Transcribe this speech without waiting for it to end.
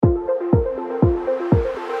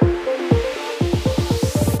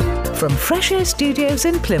From Fresh Air Studios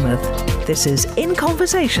in Plymouth, this is In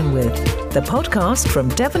Conversation With, the podcast from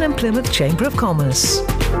Devon and Plymouth Chamber of Commerce.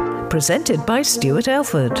 Presented by Stuart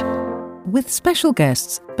Elford. With special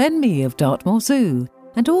guests Ben Mee of Dartmoor Zoo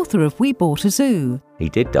and author of We Bought a Zoo. He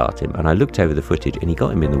did dart him, and I looked over the footage and he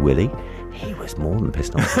got him in the willy. He was more than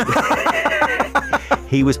pissed off.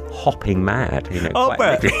 He was hopping mad. Oh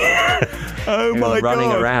my God.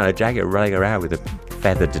 Running around, a jacket running around with a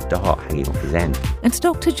feathered dart hanging off his end. And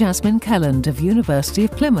Dr. Jasmine Kelland of University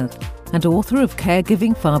of Plymouth and author of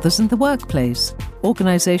Caregiving Fathers in the Workplace,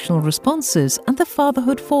 Organisational Responses and the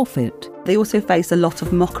Fatherhood Forfeit. They also face a lot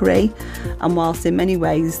of mockery, and whilst in many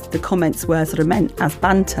ways the comments were sort of meant as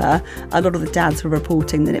banter, a lot of the dads were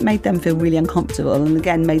reporting that it made them feel really uncomfortable and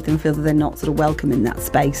again made them feel that they're not sort of welcome in that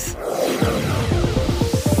space.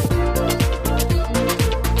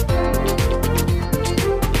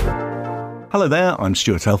 Hello there, I'm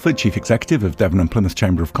Stuart Elford, Chief Executive of Devon and Plymouth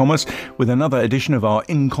Chamber of Commerce, with another edition of our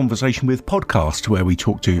In Conversation With podcast, where we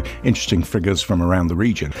talk to interesting figures from around the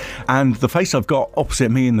region. And the face I've got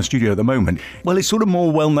opposite me in the studio at the moment, well, it's sort of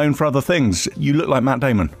more well known for other things. You look like Matt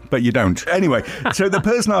Damon, but you don't. Anyway, so the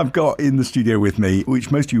person I've got in the studio with me,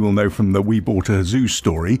 which most of you will know from the We Bought a Zoo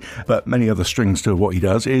story, but many other strings to what he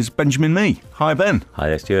does, is Benjamin Mee. Hi, Ben. Hi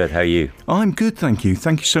there, Stuart. How are you? I'm good, thank you.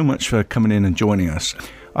 Thank you so much for coming in and joining us.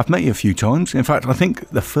 I've met you a few times. In fact, I think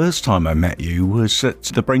the first time I met you was at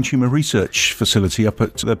the Brain Tumour Research Facility up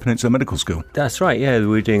at the Peninsula Medical School. That's right, yeah. We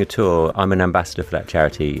were doing a tour. I'm an ambassador for that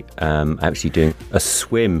charity. Actually doing a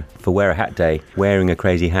swim for Wear a Hat Day, wearing a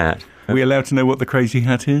crazy hat. Are we allowed to know what the crazy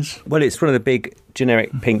hat is? Well, it's one of the big generic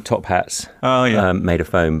pink top hats made of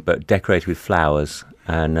foam, but decorated with flowers.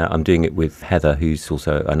 And I'm doing it with Heather, who's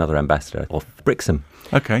also another ambassador of Brixham.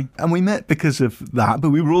 Okay. And we met because of that, but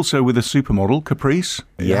we were also with a supermodel, Caprice.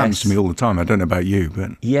 It happens to me all the time. I don't know about you,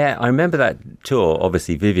 but... Yeah, I remember that tour,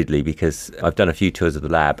 obviously, vividly, because I've done a few tours of the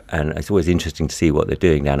lab, and it's always interesting to see what they're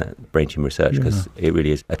doing down at Brain Tumour Research, because it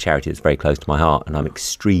really is a charity that's very close to my heart, and I'm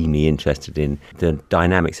extremely interested in the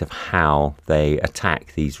dynamics of how they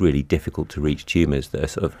attack these really difficult-to-reach tumours that are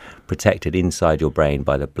sort of protected inside your brain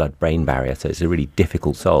by the blood-brain barrier, so it's a really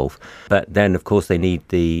difficult solve. But then, of course, they need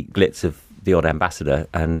the glitz of the odd ambassador,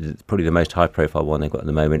 and probably the most high-profile one they've got at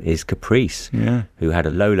the moment is Caprice, who had a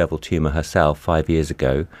low-level tumour herself 5 years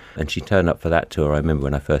ago, and she turned up for that tour. I remember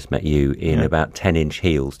when I first met you in about 10-inch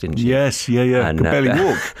heels, didn't she? Yes, and could barely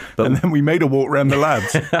walk. And then we made her walk around the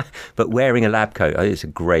labs. But wearing a lab coat, it's a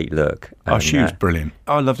great look. Oh, she was brilliant.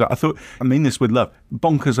 I loved that. I mean this with love.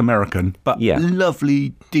 Bonkers American, but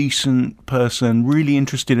lovely, decent person, really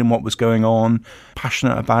interested in what was going on,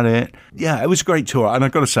 passionate about it. Yeah, it was a great tour. And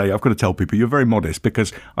I've got to say, I've got to tell people, you're very modest,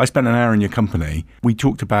 because I spent an hour in your company. We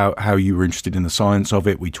talked about how you were interested in the science of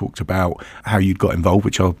it. We talked about how you'd got involved,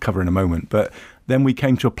 which I'll cover in a moment. But then we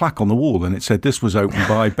came to a plaque on the wall and it said this was opened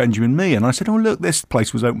by Benjamin Mee. And I said, oh, look, this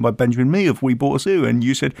place was opened by Benjamin Mee of We Bought a Zoo. And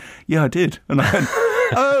you said, yeah, I did. And I went,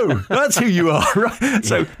 oh, that's who you are, right?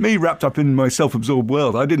 So me wrapped up in my self-absorbed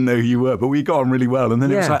world, I didn't know who you were, but we got on really well. And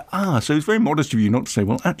then it was like, so it's very modest of you not to say,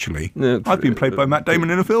 well, actually, I've been played by Matt Damon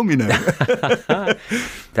in a film, you know.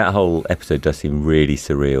 That whole episode does seem really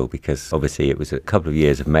surreal, because obviously it was a couple of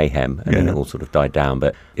years of mayhem and then it all sort of died down.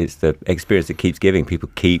 But it's the experience that keeps giving. People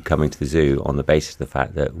keep coming to the zoo on the basis of the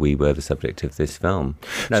fact that we were the subject of this film.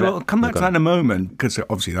 I'll come back to that in a moment, because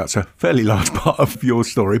obviously that's a fairly large part of your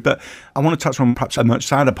story. But I want to touch on perhaps a much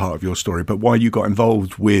sadder part of your story, but why you got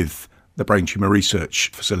involved with the Brain Tumour Research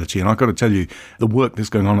Facility. And I've got to tell you, the work that's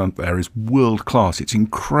going on up there is world class. It's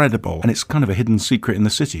incredible, and it's kind of a hidden secret in the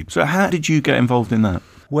city. So how did you get involved in that?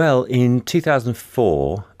 Well, in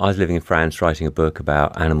 2004, I was living in France writing a book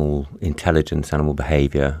about animal intelligence, animal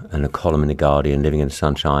behaviour, and a column in The Guardian, living in the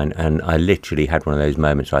sunshine. And I literally had one of those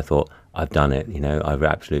moments where I thought, I've done it,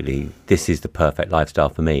 this is the perfect lifestyle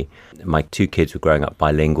for me. My two kids were growing up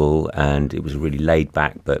bilingual, and it was a really laid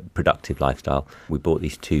back but productive lifestyle. We bought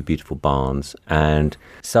these two beautiful barns, and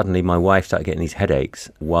suddenly my wife started getting these headaches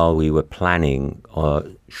while we were planning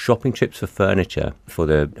shopping trips for furniture for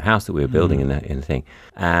the house that we were building in the thing.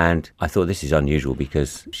 And I thought, this is unusual,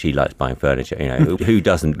 because she likes buying furniture. Who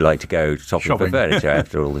doesn't like to go shopping for furniture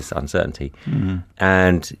after all this uncertainty?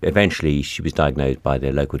 And eventually she was diagnosed by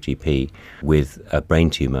the local GP with a brain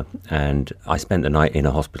tumour, and I spent the night in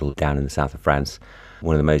a hospital down in the south of France,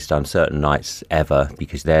 one of the most uncertain nights ever,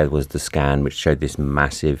 because there was the scan which showed this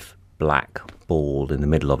massive black ball in the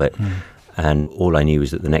middle of it. And all I knew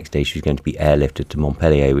was that the next day she was going to be airlifted to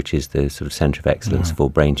Montpellier, which is the sort of centre of excellence for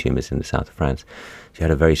brain tumours in the south of France. She had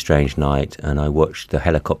a very strange night, and I watched the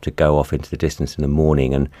helicopter go off into the distance in the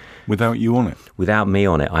morning. And without you on it? Without me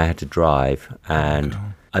on it, I had to drive. And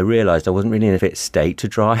I realised I wasn't really in a fit state to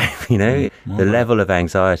drive, The level of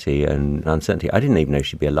anxiety and uncertainty. I didn't even know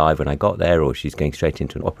she'd be alive when I got there, or she's going straight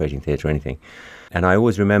into an operating theatre or anything. And I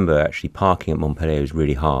always remember actually parking at Montpellier was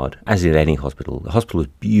really hard, as in any hospital. The hospital was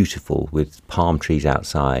beautiful with palm trees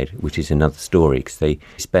outside, which is another story, because they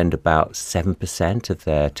spend about 7% of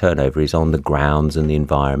their turnover is on the grounds and the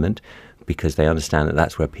environment, because they understand that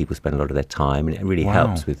that's where people spend a lot of their time, and it really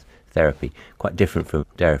helps with therapy. Quite different from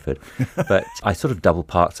Derriford. But I sort of double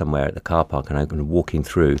parked somewhere at the car park, and I'm walking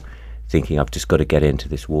through thinking I've just got to get into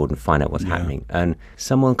this ward and find out what's happening. And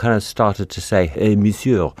someone kind of started to say, "Hey,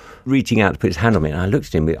 monsieur," reaching out to put his hand on me. And I looked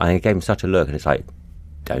at him, I gave him such a look, and it's like,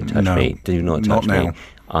 don't touch me. Do not touch me.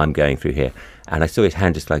 I'm going through here. And I saw his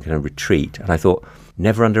hand just like in a retreat. And I thought,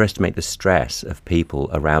 never underestimate the stress of people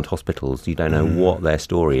around hospitals. You don't know what their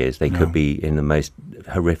story is. They could be in the most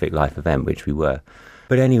horrific life event, which we were.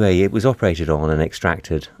 But anyway, it was operated on and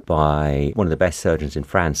extracted by one of the best surgeons in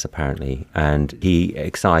France, apparently, and he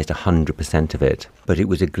excised 100% of it. But it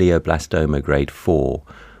was a glioblastoma grade 4,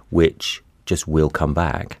 which just will come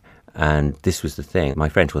back. And this was the thing. My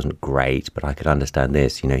French wasn't great, but I could understand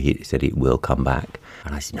this. He said it will come back.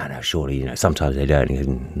 And I said, no, surely, sometimes they don't. He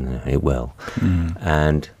said, no, it will.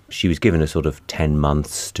 And she was given a sort of 10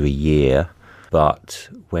 months to a year. But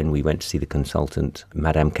when we went to see the consultant,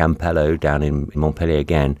 Madame Campello, down in Montpellier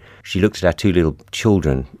again, she looked at our two little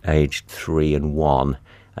children, aged 3 and 1,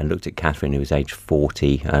 and looked at Catherine, who was aged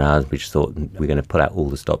 40, and we just thought, we're going to pull out all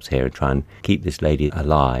the stops here and try and keep this lady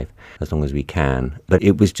alive as long as we can. But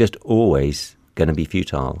it was just always going to be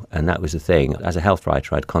futile, and that was the thing. As a health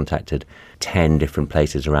writer, I'd contacted 10 different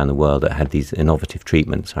places around the world that had these innovative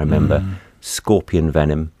treatments. I remember scorpion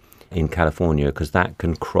venom in California, because that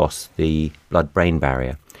can cross the blood-brain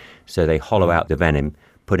barrier. So they hollow out the venom,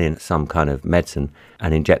 put in some kind of medicine,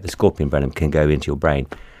 and inject the scorpion venom, can go into your brain.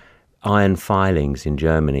 Iron filings in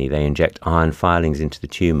Germany, they inject iron filings into the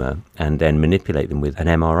tumour and then manipulate them with an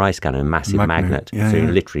MRI scanner, a massive magnet. So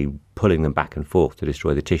you're literally pulling them back and forth to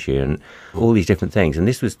destroy the tissue, and all these different things. And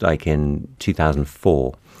this was like in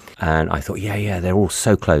 2004. And I thought, they're all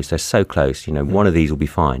so close. They're so close. One of these will be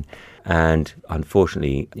fine. And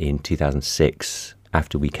unfortunately, in 2006,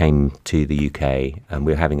 after we came to the UK and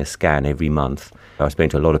we were having a scan every month, I was speaking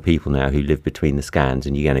to a lot of people now who live between the scans,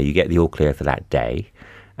 and you get the all clear for that day,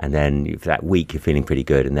 and then for that week you're feeling pretty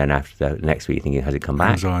good, and then after the next week you're thinking, has it come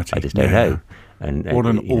back? Anxiety. I just don't know. And what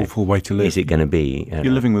an awful way to live. Is it going to be? You're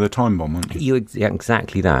living with a time bomb, aren't you?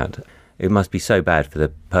 Exactly that. It must be so bad for the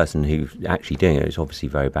person who's actually doing it. It's obviously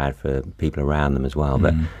very bad for people around them as well.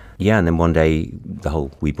 But and then one day the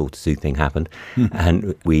whole We Bought a Zoo thing happened,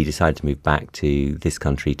 and we decided to move back to this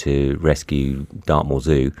country to rescue Dartmoor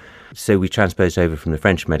Zoo. So we transposed over from the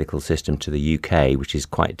French medical system to the UK, which is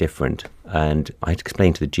quite different. And I had to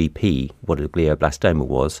explain to the GP what a glioblastoma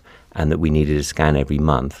was, and that we needed a scan every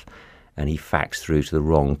month. And he faxed through to the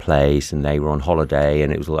wrong place, and they were on holiday,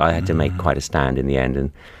 and I had to make quite a stand in the end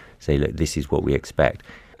and say, look, this is what we expect.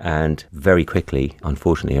 And very quickly,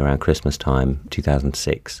 unfortunately, around Christmas time,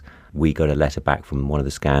 2006, we got a letter back from one of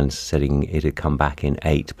the scans saying it had come back in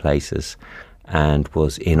 8 places and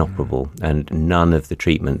was inoperable. And none of the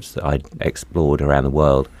treatments that I'd explored around the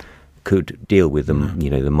world could deal with them,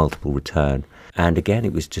 the multiple return. And again,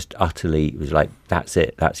 it was just utterly, it was like, that's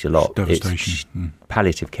it, that's your lot. Devastation. It's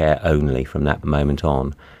palliative care only from that moment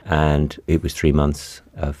on. And it was 3 months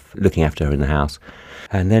of looking after her in the house.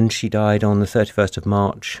 And then she died on the 31st of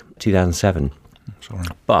March, 2007. Sorry.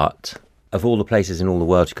 But of all the places in all the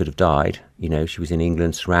world she could have died, she was in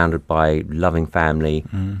England, surrounded by loving family.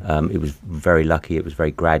 It was very lucky. It was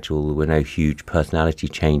very gradual. There were no huge personality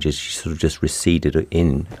changes. She sort of just receded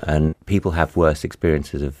in. And people have worse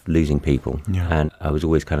experiences of losing people. Yeah. And I was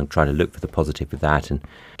always kind of trying to look for the positive with that and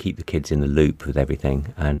keep the kids in the loop with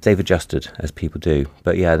everything. And they've adjusted, as people do.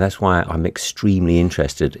 But that's why I'm extremely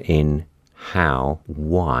interested in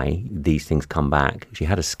why these things come back. She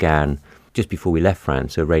had a scan just before we left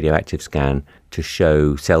France, a radioactive scan to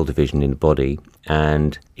show cell division in the body,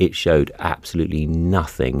 and it showed absolutely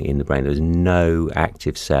nothing in the brain. There was no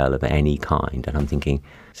active cell of any kind. And I'm thinking,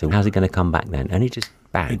 so how's it going to come back then? And it just,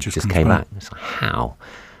 bang, it just came back. It's like, how?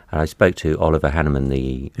 And I spoke to Oliver Hanneman,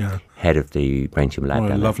 the head of the Brain Tumour Lab.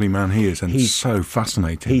 What a lovely man he is, and he's so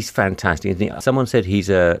fascinating. He's fantastic. Someone said he's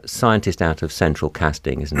a scientist out of central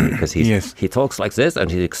casting, isn't he? Because he talks like this,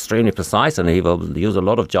 and he's extremely precise, and he will use a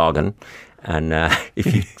lot of jargon. And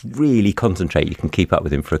if you really concentrate, you can keep up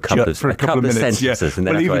with him for a couple of minutes, sentences. And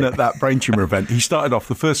then well, even at that brain tumour event, he started off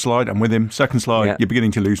the first slide, I'm with him. Second slide, you're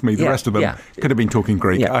beginning to lose me. The rest of them could have been talking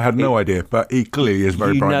Greek. I had no idea, but he clearly is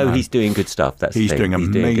very bright. You know he's doing good stuff. He's doing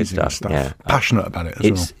amazing stuff. Yeah. Passionate about it as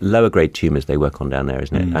well. It's lower grade tumours they work on down there,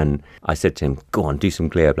 isn't it? And I said to him, go on, do some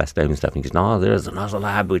glioblastoma stuff. And he goes, no, there's another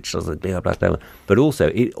lab which does a glioblastoma. But also,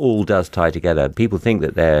 it all does tie together. People think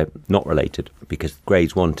that they're not related because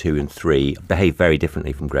grades 1, 2 and 3 behave very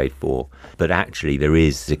differently from grade 4. But actually, there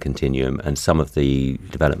is a continuum, and some of the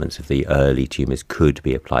developments of the early tumours could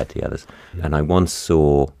be applied to the others. And I once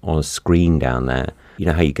saw on a screen down there, you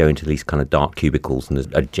know how you go into these kind of dark cubicles and there's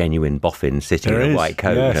a genuine boffin sitting in a white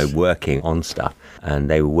coat, working on stuff. And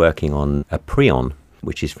they were working on a prion,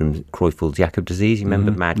 which is from Creutzfeldt-Jakob disease. You remember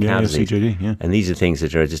mad cow disease? CJD, And these are things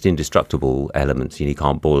that are just indestructible elements. You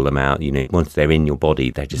can't boil them out. Once they're in your body,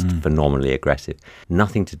 they're just phenomenally aggressive.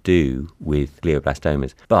 Nothing to do with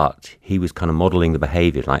glioblastomas. But he was kind of modelling the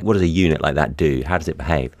behaviour. Like, what does a unit like that do? How does it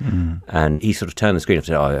behave? And he sort of turned the screen and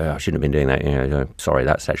said, I shouldn't have been doing that. Sorry,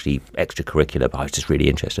 that's actually extracurricular, but I was just really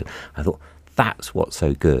interested. I thought, that's what's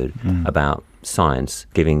so good about science,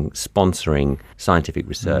 sponsoring scientific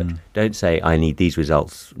research. Don't say, I need these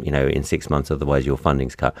results, in 6 months, otherwise your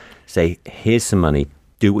funding's cut. Say, here's some money,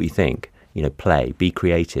 do what you think, play, be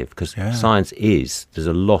creative, because science there's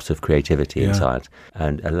a lot of creativity in science,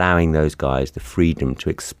 and allowing those guys the freedom to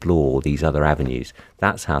explore these other avenues,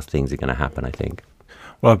 that's how things are going to happen, I think.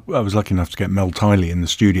 Well, I was lucky enough to get Mel Tiley in the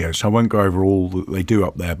studio, so I won't go over all that they do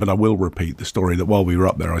up there, but I will repeat the story that while we were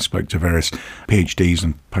up there, I spoke to various PhDs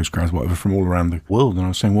and postgrads, whatever, from all around the world, and I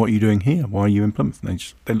was saying, what are you doing here? Why are you in Plymouth? And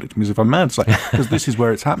they looked at me as if I'm mad. It's like, because this is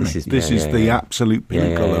where it's happening. This is the absolute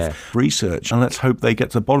pinnacle of research, and let's hope they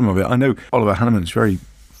get to the bottom of it. I know Oliver Hanneman is very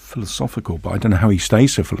philosophical, but I don't know how he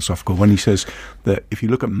stays so philosophical when he says that if you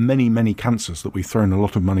look at many, many cancers that we've thrown a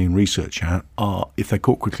lot of money in research at, are, if they're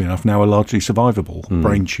caught quickly enough, now are largely survivable.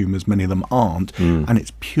 Brain tumours, many of them aren't, and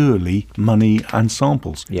it's purely money and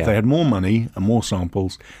samples. If they had more money and more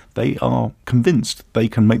samples, they are convinced they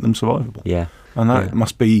can make them survivable. And that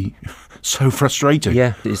must be so frustrating.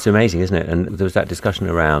 Yeah, it's amazing, isn't it? And there was that discussion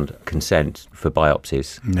around consent for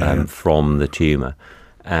biopsies from the tumour.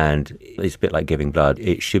 And it's a bit like giving blood.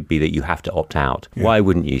 It should be that you have to opt out. Why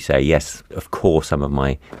wouldn't you say, yes, of course, some of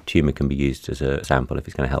my tumour can be used as a sample if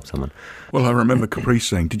it's going to help someone? Well, I remember Caprice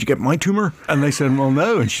saying, did you get my tumour? And they said, well,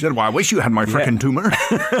 no. And she said, well, I wish you had my frickin' tumour.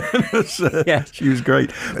 She was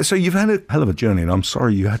great. So you've had a hell of a journey, and I'm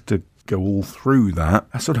sorry you had to go all through that.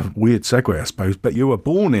 A sort of weird segue, I suppose, but you were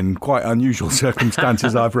born in quite unusual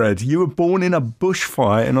circumstances, I've read. You were born in a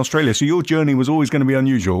bushfire in Australia, so your journey was always going to be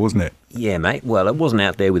unusual, wasn't it? Yeah, mate. Well, I wasn't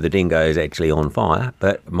out there with the dingoes actually on fire,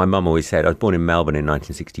 but my mum always said, I was born in Melbourne in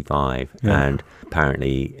 1965, and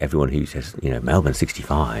apparently everyone who says, Melbourne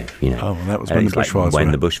 65, Oh, well, that was when the bushfires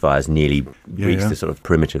when the bushfires nearly reached the sort of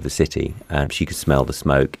perimeter of the city, and she could smell the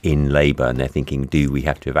smoke in labour, and they're thinking, do we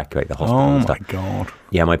have to evacuate the hospital? Oh, my God.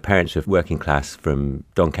 Yeah, my parents were working class from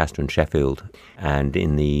Doncaster and Sheffield, and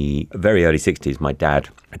in the very early 60s, my dad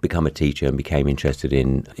had become a teacher and became interested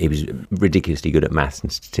he was ridiculously good at maths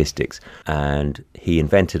and statistics, and he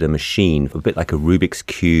invented a machine, a bit like a Rubik's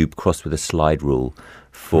Cube crossed with a slide rule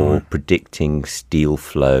for predicting steel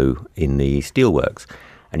flow in the steelworks.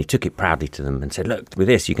 And he took it proudly to them and said, look, with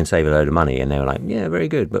this you can save a load of money. And they were like, yeah, very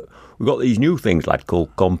good, but we've got these new things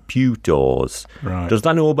called computers. Right. Does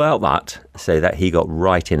that know about that? So that he got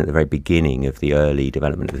right in at the very beginning of the early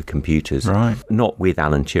development of the computers. Right. Not with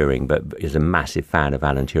Alan Turing, but is a massive fan of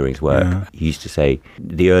Alan Turing's work. Yeah. He used to say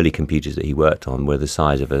the early computers that he worked on were the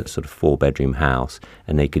size of a sort of 4-bedroom house,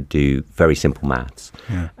 and they could do very simple maths.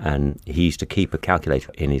 Yeah. And he used to keep a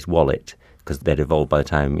calculator in his wallet, because they'd evolved by the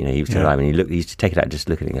time he was still alive, and he used to take it out, just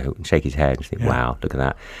look at it and shake his head and think, wow, look at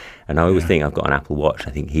that. And I always think, I've got an Apple Watch, I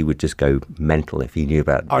think he would just go mental if he knew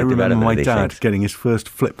about the development of these things. I remember my dad getting his first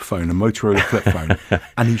flip phone, a Motorola flip phone,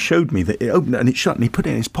 and he showed me that it opened and it shut, and he put it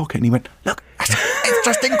in his pocket, and he went, look, it's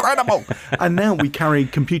just incredible. And now we carry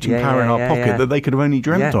computing power in our pocket that they could have only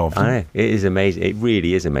dreamt of. I know. It is amazing. It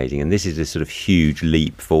really is amazing. And this is a sort of huge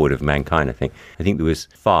leap forward of mankind, I think. I think there was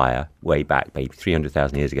fire way back, maybe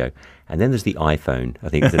 300,000 years ago. And then there's the iPhone, I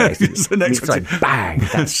think. It's like, bang.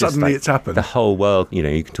 Suddenly it's happened. The whole world, you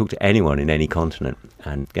can talk to anyone in any continent.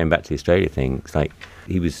 And going back to the Australia thing, it's like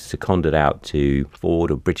he was seconded out to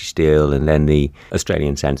Ford or British Steel and then the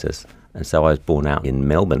Australian census. And so I was born out in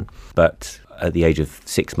Melbourne. But at the age of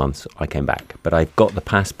 6 months, I came back. But I've got the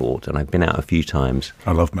passport and I've been out a few times.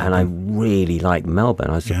 I love Melbourne. And I really like Melbourne.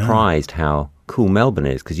 I was surprised how cool Melbourne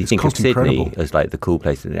is, because you think of Sydney as like the cool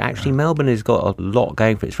place. And actually, Melbourne has got a lot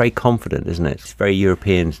going for it. It's very confident, isn't it? It's a very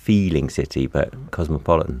European feeling city, but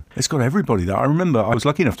cosmopolitan. It's got everybody there. I remember I was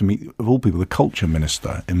lucky enough to meet, of all people, the culture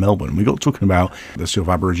minister in Melbourne. We got talking about the sort of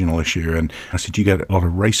Aboriginal issue, and I said, you get a lot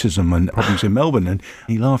of racism and problems in Melbourne? And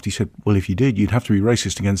he laughed. He said, well, if you did, you'd have to be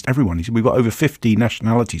racist against everyone. He said, we've got over 50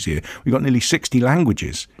 nationalities here. We've got nearly 60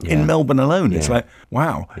 languages in Melbourne alone. It's like,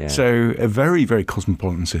 wow. So a very, very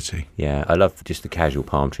cosmopolitan city. Yeah, I love just the casual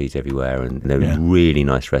palm trees everywhere, and they're really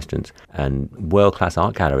nice restaurants and world-class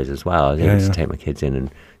art galleries as well. I was able to take my kids in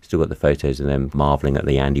and still got the photos of them marvelling at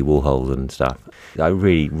the Andy Warhols and stuff. I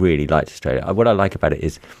really, really liked Australia. What I like about it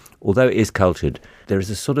is, although it is cultured, there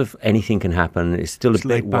is a sort of anything can happen. It's still a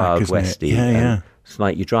bit Wild Westy. Yeah. It's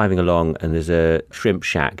like you're driving along and there's a shrimp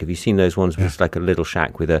shack. Have you seen those ones where it's like a little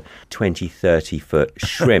shack with a 20, 30-foot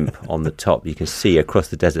shrimp on the top you can see across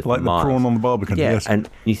the desert like for miles? Like the prawn on the Barbican, yes. And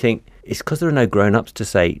you think, it's because there are no grown-ups to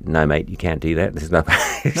say, no, mate, you can't do that. There's no,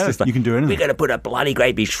 it's no, just like, you can do anything. We're going to put a bloody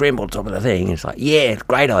great big shrimp on top of the thing. It's like, yeah,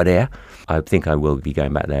 great idea. I think I will be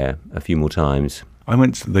going back there a few more times. I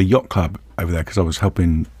went to the yacht club over there because I was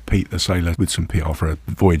helping Pete the sailor with some PR for a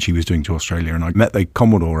voyage he was doing to Australia, and I met the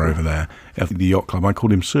Commodore over there at the yacht club. I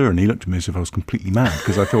called him sir, and he looked at me as if I was completely mad,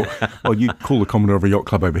 because I thought, well, you call the Commodore of a yacht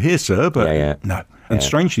club over here, sir, but no. And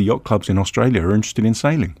strangely, yacht clubs in Australia are interested in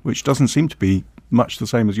sailing, which doesn't seem to be much the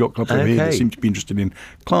same as yacht clubs over here. They seem to be interested in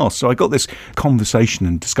class. So I got this conversation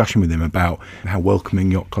and discussion with him about how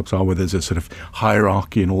welcoming yacht clubs are, where there's a sort of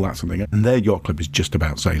hierarchy and all that sort of thing. And their yacht club is just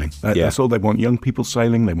about sailing. That's all they want. Young people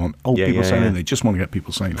sailing, they want old people sailing, they just want to get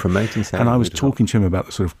people sailing. Promoting sailing. And I was talking to him about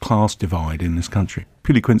the sort of class divide in this country.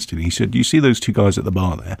 Purely coincidentally, he said, do you see those two guys at the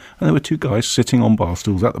bar there? And there were two guys sitting on bar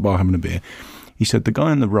stools at the bar having a beer. He said, the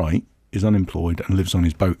guy on the right is unemployed and lives on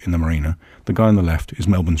his boat in the marina. The guy on the left is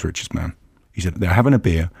Melbourne's richest man. He said they're having a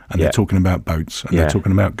beer and they're talking about boats and they're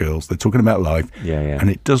talking about girls, they're talking about life, and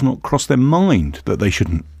it does not cross their mind that they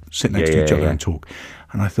shouldn't sit next to each other and talk.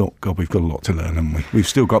 And I thought, God, we've got a lot to learn, haven't we? We've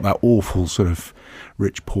still got that awful sort of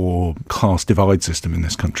rich-poor class divide system in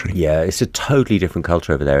this country. Yeah, it's a totally different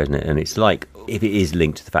culture over there, isn't it? And it's like, if it is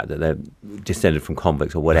linked to the fact that they're descended from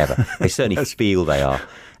convicts or whatever, they certainly feel they are.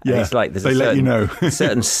 And it's like there's a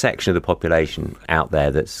certain section of the population out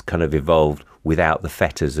there that's kind of evolved without the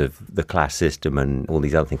fetters of the class system and all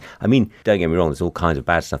these other things. I mean, don't get me wrong, there's all kinds of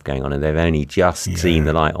bad stuff going on, and they've only just seen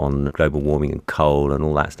the light on global warming and coal and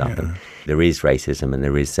all that stuff. And there is racism and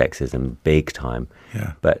there is sexism big time.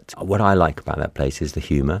 But what I like about that place is the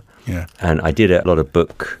humour. And I did a lot of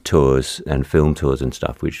book tours and film tours and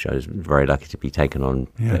stuff, which I was very lucky to be taken on,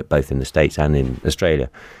 both in the States and in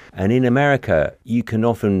Australia. And in America, you can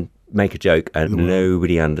often make a joke and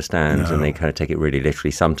nobody understands, and they kind of take it really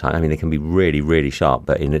literally sometimes. I mean, they can be really, really sharp,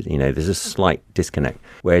 but there's a slight disconnect.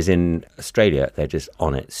 Whereas in Australia, they're just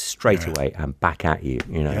on it straight away and back at you.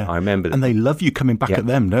 I remember and they love you coming back at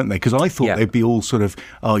them, don't they? Because I thought they'd be all sort of,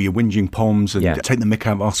 oh, you're whinging poms and take the mick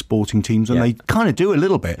out of our sporting teams, and they kind of do a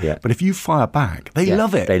little bit. But if you fire back, they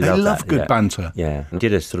love it. They love good banter. I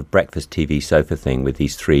did a sort of breakfast TV sofa thing with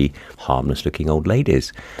these three harmless-looking old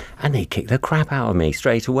ladies, and they kicked the crap out of me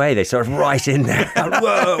straight away. They sort of right in there.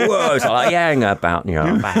 Whoa. So I hang about,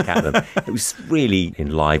 back at them. It was really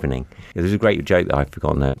enlivening. There's a great joke that I've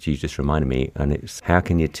forgotten that you just reminded me, and it's, how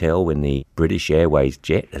can you tell when the British Airways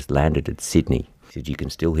jet has landed at Sydney? He said, you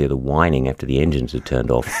can still hear the whining after the engines are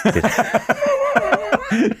turned off.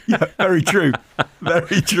 Yeah, very true.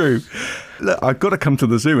 Very true. Look, I've got to come to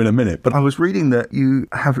the zoo in a minute, but I was reading that you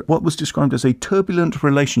have what was described as a turbulent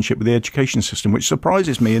relationship with the education system, which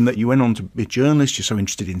surprises me in that you went on to be a journalist, you're so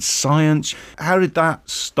interested in science. How did that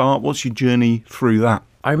start? What's your journey through that?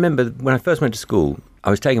 I remember when I first went to school, I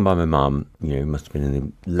was taken by my mum, must have been in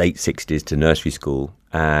the late 60s, to nursery school,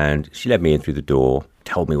 and she led me in through the door,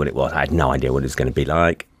 told me what it was. I had no idea what it was going to be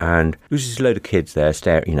like, and there was just a load of kids there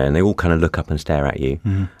staring, and they all kind of look up and stare at you.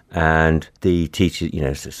 And the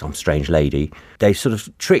teacher, some strange lady, they sort of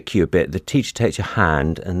trick you a bit. The teacher takes your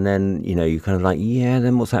hand, and then, you're kind of like,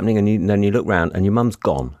 then what's happening? And then you look round, and your mum's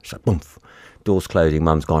gone. It's like, boom, doors closing,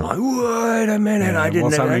 mum's gone. Like, wait a minute, I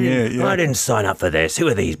didn't sign up for this. Who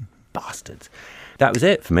are these bastards? That was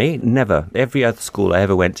it for me. Never. Every other school I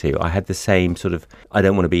ever went to, I had the same sort of, I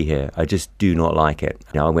don't want to be here. I just do not like it.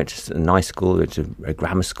 I went to a nice school, went to a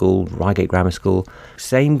grammar school, Reigate Grammar School.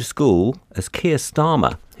 Same school as Keir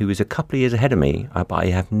Starmer, who was a couple of years ahead of me, but I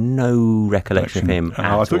have no recollection of him at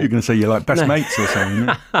all. I thought you were going to say you're like best mates or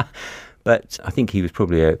something. But I think he was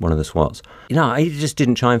probably one of the swats. It just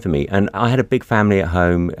didn't chime for me. And I had a big family at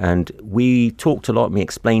home, and we talked a lot, and we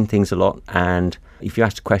explained things a lot. And if you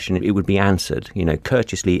asked a question, it would be answered,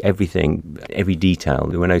 courteously, everything, every detail.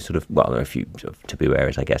 There were no there are a few sort of taboo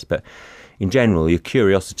areas, I guess, but in general, your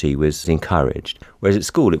curiosity was encouraged. Whereas at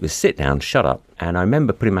school, it was sit down, shut up. And I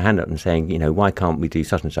remember putting my hand up and saying, why can't we do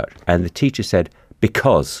such and such? And the teacher said,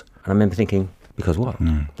 because. And I remember thinking, because what?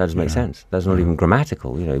 That doesn't make sense. That's not even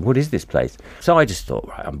grammatical. What is this place? So I just thought,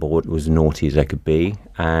 right, I'm bored. It was naughty as I could be.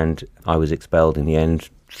 And I was expelled in the end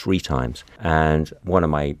 3 times. And one of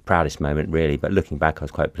my proudest moments, really, but looking back, I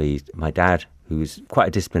was quite pleased. My dad, who was quite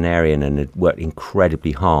a disciplinarian and had worked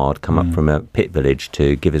incredibly hard, come up from a pit village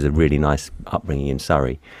to give us a really nice upbringing in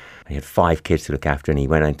Surrey. He had 5 kids to look after, and he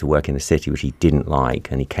went out to work in the city, which he didn't like.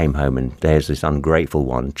 And he came home, and there's this ungrateful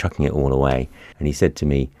one chucking it all away. And he said to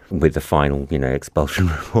me, with the final, expulsion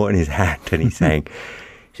report in his hand, and he's saying,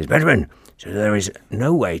 he says, Benjamin, so there is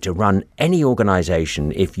no way to run any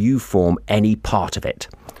organisation if you form any part of it.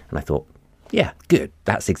 And I thought, yeah, good.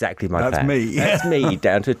 That's exactly my plan. That's me. That's me,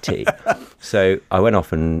 down to a T. So I went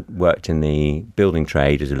off and worked in the building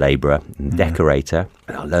trade as a labourer and decorator.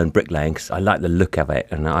 And I learned bricklaying because I liked the look of it.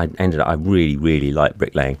 And I really, really liked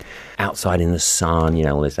bricklaying. Outside in the sun,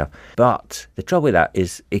 all this stuff. But the trouble with that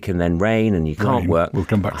is it can then rain and you can't work. We'll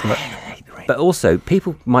come back to that. I hate the rain. But also,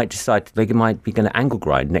 people might decide they might be going to angle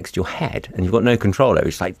grind next to your head and you've got no control over it.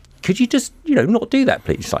 It's like, could you just, not do that,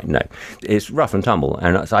 please? It's like, no. It's rough and tumble.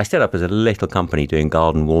 And so I set up as a little company doing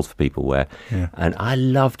garden walls for people and I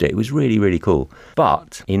loved it. It was really, really cool.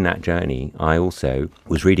 But in that journey, I also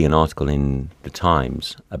was reading an article in the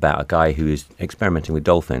Times about a guy who was experimenting with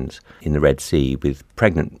dolphins in the Red Sea with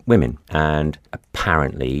pregnant women. And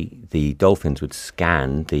apparently the dolphins would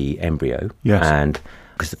scan the embryo. Yes. And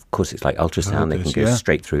because, of course, it's like ultrasound, they can go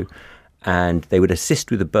straight through. And they would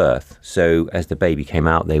assist with the birth. So as the baby came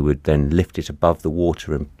out, they would then lift it above the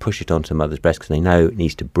water and push it onto the mother's breast because they know it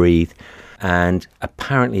needs to breathe. And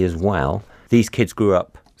apparently as well, these kids grew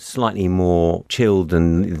up slightly more chilled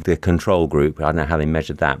than the control group. I don't know how they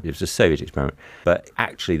measured that. It was a Soviet experiment. But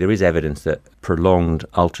actually there is evidence that prolonged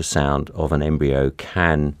ultrasound of an embryo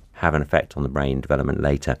can have an effect on the brain development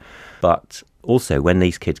later. But also, when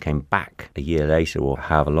these kids came back a year later or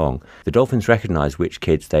however long, the dolphins recognised which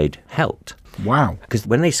kids they'd helped. Wow. Because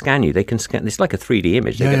when they scan you, they can scan, it's like a 3D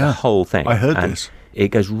image. They get the whole thing. I heard this. It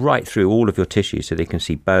goes right through all of your tissues so they can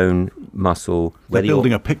see bone, muscle. They're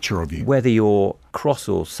building a picture of you. Whether you're cross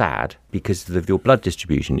or sad because of your blood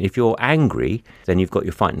distribution. If you're angry, then you've got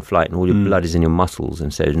your fight and flight and all your blood is in your muscles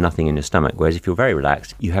and so there's nothing in your stomach. Whereas if you're very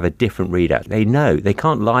relaxed, you have a different readout. They know. They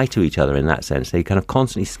can't lie to each other in that sense. They're kind of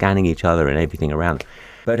constantly scanning each other and everything around.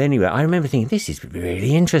 But anyway, I remember thinking, this is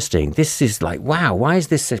really interesting. This is like, wow, why is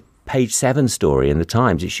this a page 7 story in the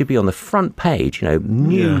Times? It should be on the front page,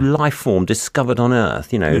 new life form discovered on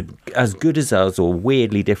Earth, as good as us or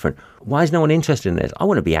weirdly different. Why is no one interested in this? I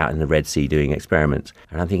want to be out in the Red Sea doing experiments.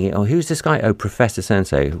 And I'm thinking, who's this guy? Oh, Professor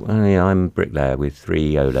Sensei. Well, yeah, I'm a bricklayer with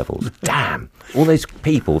 3 O-levels. Damn! All those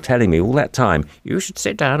people telling me all that time, you should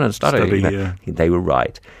sit down and study. They were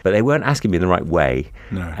right. But they weren't asking me in the right way.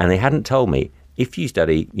 No. And they hadn't told me, if you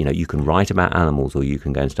study, you can write about animals or you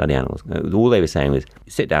can go and study animals. All they were saying was,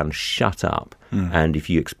 sit down, shut up. And if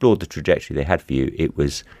you explored the trajectory they had for you, it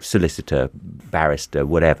was solicitor, barrister,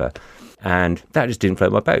 whatever. And that just didn't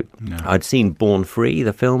float my boat. No. I'd seen Born Free,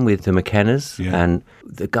 the film with the McKennas, and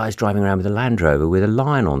the guy's driving around with a Land Rover with a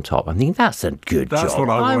lion on top. I'm thinking, that's a good job. That's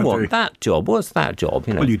what I want that job. What's that job?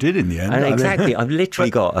 Well, you did in the end. And exactly. I've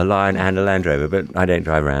literally got a lion and a Land Rover, but I don't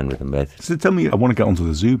drive around with them both. So tell me, I want to get onto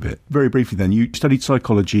the zoo bit. Very briefly then, you studied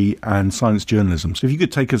psychology and science journalism. So if you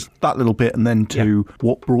could take us that little bit and then to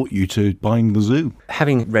what brought you to buying the zoo.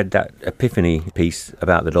 Having read that epiphany piece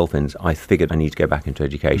about the dolphins, I figured I need to go back into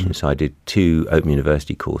education. So I did 2 Open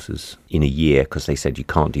University courses in a year because they said you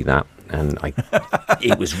can't do that. And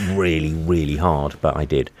it was really, really hard, but I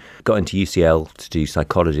did. Got into UCL to do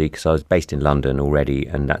psychology because I was based in London already,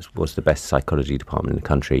 and that was the best psychology department in the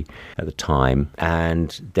country at the time.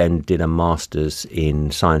 And then did a master's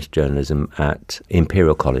in science journalism at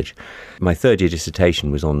Imperial College. My 3rd year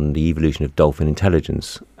dissertation was on the evolution of dolphin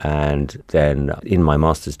intelligence. And then in my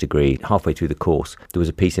master's degree, halfway through the course, there was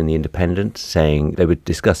a piece in The Independent saying they were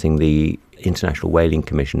discussing the International Whaling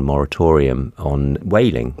Commission moratorium on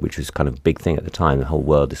whaling, which was kind of a big thing at the time, the whole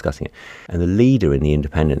world discussing it. And the leader in The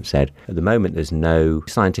Independent said, at the moment, there's no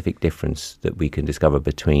scientific difference that we can discover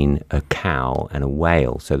between a cow and a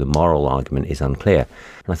whale, so the moral argument is unclear.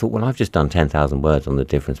 And I thought, well, I've just done 10,000 words on the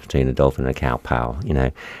difference between a dolphin and a cow, pal, you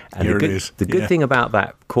know. And the good thing about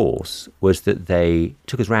that course was that they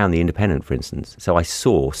took us round The Independent, for instance. So I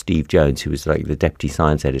saw Steve Jones, who was like the deputy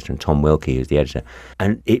science editor, and Tom Wilkie, who's the editor,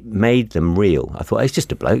 and it made them real. I thought, it's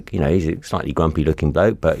just a bloke, you know, he's a slightly grumpy looking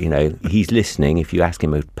bloke, but, you know, he's listening if you ask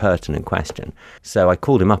him a pertinent question. So I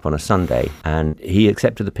called him up on a Sunday and he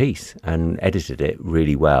accepted the piece and edited it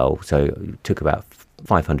really well. So it took about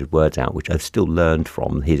 500 words out, which I've still learned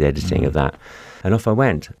from his editing of that. And off I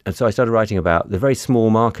went. And so I started writing about the very small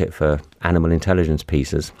market for animal intelligence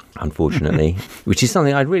pieces, unfortunately, which is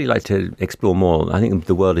something I'd really like to explore more. I think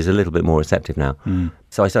the world is a little bit more receptive now.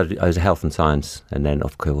 So I was a health and science, and then,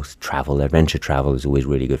 of course, adventure travel is always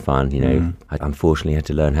really good fun. You know, I unfortunately had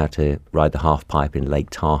to learn how to ride the half pipe in Lake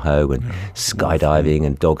Tahoe and skydiving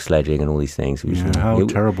and dog sledging and all these things. How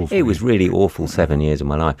terrible. It was really awful 7 years of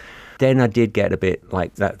my life. Then I did get a bit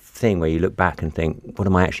like that thing where you look back and think, what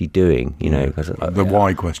am I actually doing? You know, the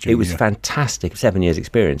why question. It was fantastic, 7 years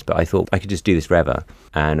experience, but I thought I could just do this forever,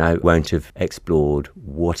 and I won't have explored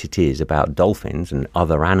what it is about dolphins and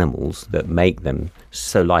other animals that make them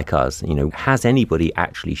so like us. You know, has anybody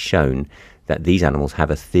actually shown that these animals have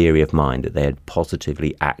a theory of mind, that they're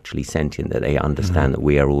positively actually sentient, that they understand that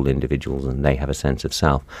we are all individuals and they have a sense of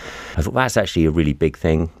self? I thought that's actually a really big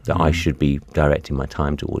thing that I should be directing my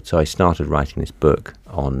time towards. So I started writing this book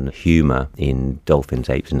on humour in dolphins,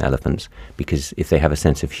 apes and elephants, because if they have a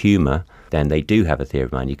sense of humour, then they do have a theory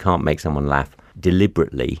of mind. You can't make someone laugh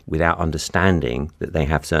deliberately without understanding that they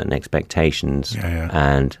have certain expectations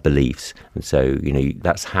and beliefs. And so, you know,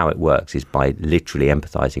 that's how it works, is by literally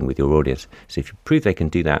empathizing with your audience. So if you prove they can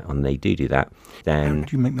do that, and they do that, then... How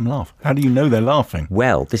do you make them laugh? How do you know they're laughing?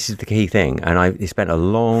 Well, this is the key thing, and I spent a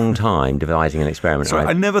long time devising an experiment. So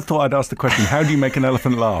I never thought I'd ask the question, how do you make an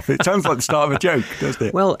elephant laugh? It sounds like the start of a joke, doesn't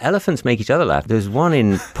it? Well, elephants make each other laugh. There's one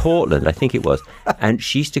in Portland, I think it was, and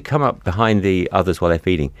she used to come up behind the others while they're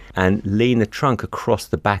feeding and lean the trunk across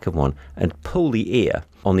the back of one and pull the ear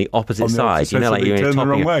on the opposite side, you know, like you're in the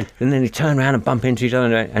wrong way. And then you turn around and bump into each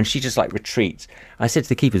other, and she just like retreats. I said to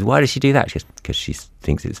the keepers, why does she do that? She goes, because she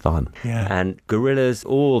thinks it's fun. And gorillas,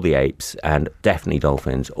 all the apes, and definitely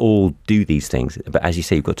dolphins, all do these things. But as you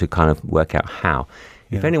say, you've got to kind of work out how.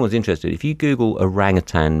 If anyone's interested, if you Google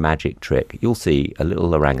orangutan magic trick, you'll see a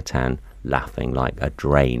little orangutan laughing like a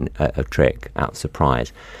drain, a trick out of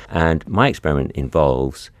surprise. And my experiment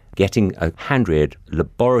involves getting a hand-reared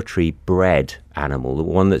laboratory-bred animal, the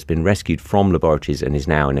one that's been rescued from laboratories and is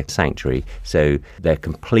now in a sanctuary. So they're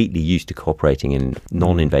completely used to cooperating in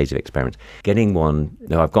non-invasive experiments. Getting one,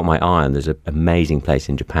 now I've got my eye on, there's an amazing place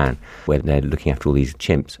in Japan where they're looking after all these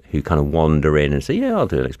chimps who kind of wander in and say, yeah, I'll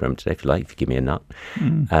do an experiment today if you like, if you give me a nut.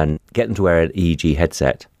 And get them to wear an EEG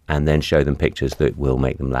headset and then show them pictures that will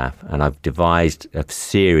make them laugh. And I've devised a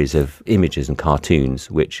series of images and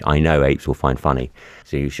cartoons, which I know apes will find funny.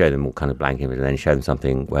 So you show them all kind of blank images, and then show them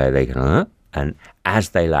something where they can, and as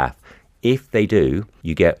they laugh, if they do,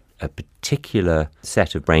 you get a particular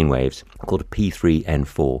set of brainwaves called a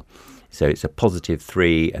P3N4. So it's a positive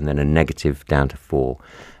 3 and then a negative down to 4.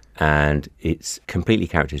 And it's completely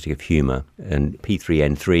characteristic of humour. And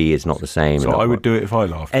P3N3 is not the same. So I would do it if I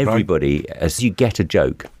laughed. Everybody, as you get a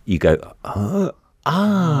joke, you go, like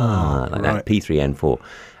that, P3N4.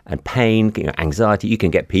 And pain, you know, anxiety, you can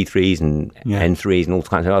get P3s and N3s and all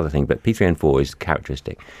kinds of other things, but P3N4 is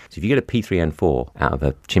characteristic. So if you get a P3N4 out of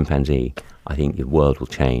a chimpanzee, I think the world will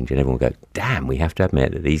change and everyone will go, damn, we have to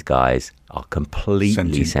admit that these guys are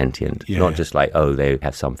completely sentient. Not just like, oh, they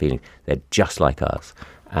have some feeling. They're just like us.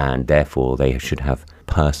 And therefore they should have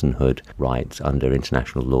personhood rights under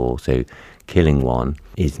international law. So killing one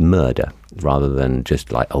is murder rather than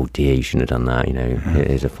just like, oh dear, you shouldn't have done that, you know,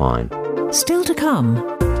 here's a fine. Still to come,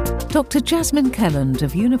 Dr. Jasmine Kelland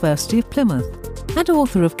of University of Plymouth and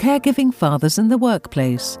author of Caregiving Fathers in the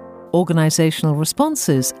Workplace, Organisational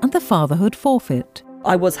Responses and the Fatherhood Forfeit.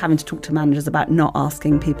 I was having to talk to managers about not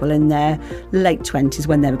asking people in their late 20s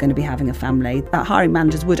when they were going to be having a family. That hiring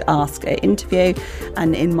managers would ask at interview,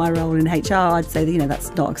 and in my role in HR, I'd say that, you know, that's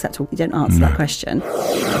not acceptable. You don't answer that question.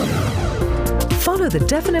 Follow the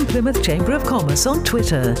Devon and Plymouth Chamber of Commerce on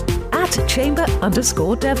Twitter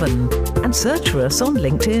 @chamber_Devon and search for us on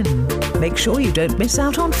LinkedIn. Make sure you don't miss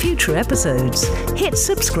out on future episodes. Hit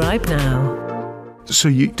subscribe now. So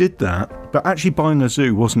you did that. But actually buying a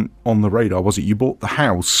zoo wasn't on the radar, was it? You bought the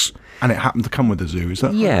house and it happened to come with a zoo, is that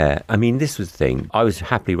right? Yeah, I mean, this was the thing. I was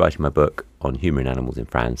happily writing my book on humour in animals in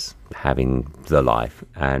France, having the life.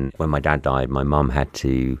 And when my dad died, my mum had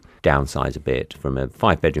to downsize a bit from a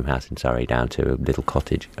 5-bedroom house in Surrey down to a little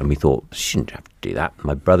cottage. And we thought, she shouldn't have to do that.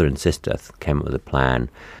 My brother and sister came up with a plan.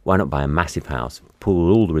 Why not buy a massive house,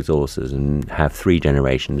 pool all the resources and have 3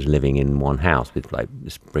 generations living in one house with like a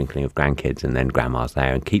sprinkling of grandkids, and then grandma's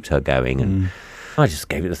there and keeps her going. And I just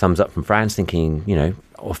gave it the thumbs up from France, thinking,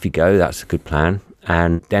 off you go, that's a good plan.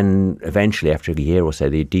 And then eventually, after a year or so,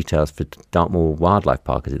 the details for Dartmoor Wildlife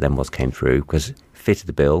Park, as it then was, came through, because fitted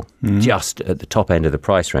the bill just at the top end of the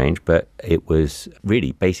price range, but it was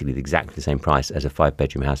really basically exactly the same price as a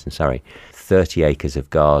 5-bedroom house in Surrey. 30 acres of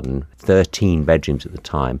garden, 13 bedrooms at the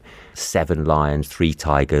time, 7 lions, 3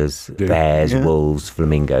 tigers, bears, wolves,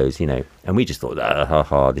 flamingos, And we just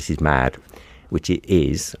thought, this is mad, which it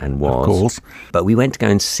is and was. Of course. But we went to go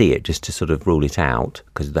and see it just to sort of rule it out,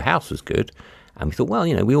 because the house was good. And we thought,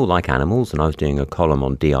 well, we all like animals, and I was doing a column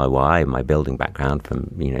on DIY, my building background from,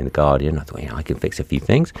 The Guardian. I thought, I can fix a few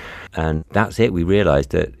things. And that's it. We realised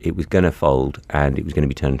that it was going to fold, and it was going to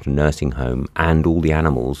be turned into a nursing home, and all the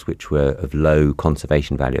animals, which were of low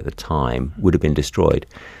conservation value at the time, would have been destroyed.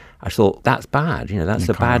 I thought, that's bad, that's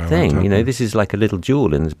a bad thing. This is like a little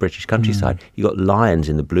jewel in the British countryside. You got lions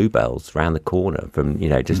in the bluebells around the corner from,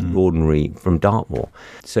 just ordinary, from Dartmoor.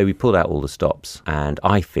 So we pulled out all the stops, and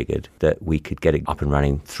I figured that we could get it up and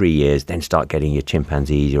running 3 years, then start getting your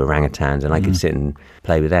chimpanzees, your orangutans, and I could sit and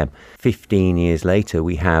play with them. 15 years later,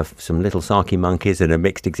 we have some little Saki monkeys and a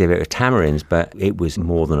mixed exhibit of tamarins, but it was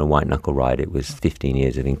more than a white knuckle ride. It was 15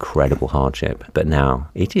 years of incredible hardship. But now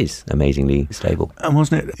it is amazingly stable. And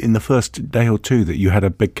wasn't it in the first day or two that you had a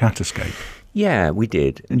big cat escape? Yeah, we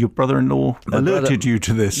did. And your brother-in-law alerted you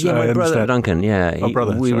to this? Yeah, my brother, Duncan, yeah.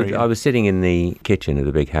 I was sitting in the kitchen of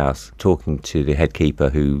the big house talking to the head keeper,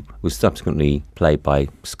 who was subsequently played by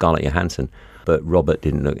Scarlett Johansson. But Robert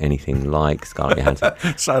didn't look anything like Scarlett Johansson.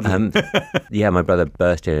 Sadly. My brother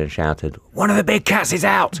burst in and shouted, "One of the big cats is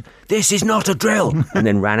out! This is not a drill!" And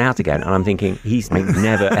then ran out again. And I'm thinking, he's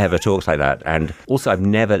never, ever talks like that. And also, I've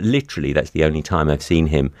never, literally, that's the only time I've seen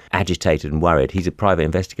him agitated and worried. He's a private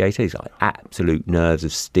investigator. He's got absolute nerves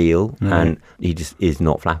of steel. And he just is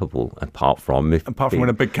not flappable, apart from when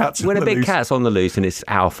a big cat's on the loose. When a big cat's on the loose, and it's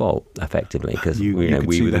our fault, effectively, because we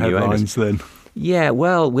were the new owners. Then. Yeah,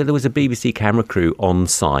 well, there was a BBC camera crew on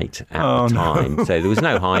site at the time, so there was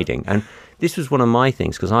no hiding. And this was one of my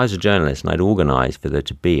things, because I was a journalist and I'd organised for there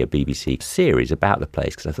to be a BBC series about the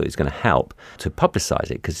place, because I thought it was going to help to publicise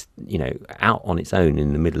it, because, out on its own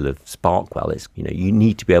in the middle of Sparkwell, it's, you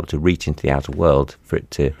need to be able to reach into the outer world for it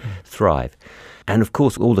to thrive. And of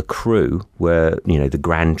course, all the crew were, the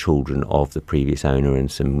grandchildren of the previous owner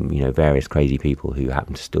and some, various crazy people who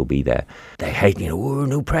happened to still be there. They hate,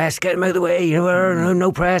 no press, get them out of the way,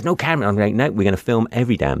 no press, no camera. I'm like, no, we're going to film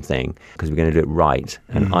every damn thing, because we're going to do it right.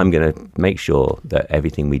 And I'm going to make sure that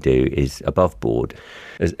everything we do is above board,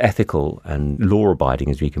 as ethical and law-abiding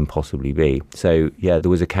as we can possibly be. So, there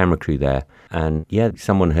was a camera crew there. And,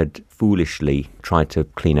 someone had foolishly tried to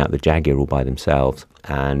clean out the Jaguar all by themselves,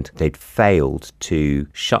 and they'd failed to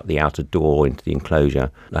shut the outer door into the enclosure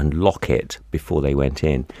and lock it before they went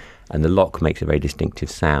in. And the lock makes a very distinctive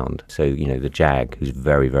sound. So, the Jag, who's a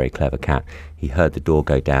very, very clever cat, he heard the door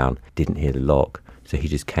go down, didn't hear the lock. So he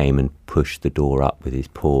just came and pushed the door up with his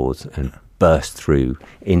paws and burst through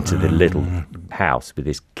into the little house with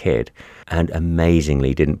this kid, and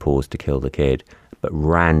amazingly didn't pause to kill the kid, but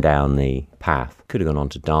ran down the path. Could have gone on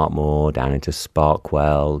to Dartmoor, down into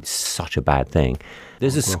Sparkwell. It's such a bad thing.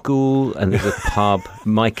 There's a school and there's a pub.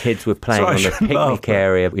 My kids were playing on the picnic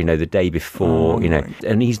area, the day before,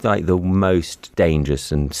 and he's like the most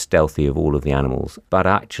dangerous and stealthy of all of the animals. But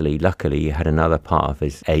actually, luckily, he had another part of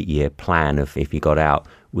his 8-year plan of, if he got out,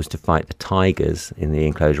 was to fight the tigers in the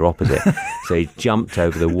enclosure opposite. So he jumped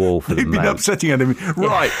over the wall for the moat. He'd been upsetting at him.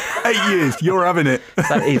 Right, 8 years, you're having it.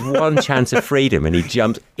 That is one chance of freedom, and he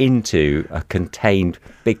jumped into a contained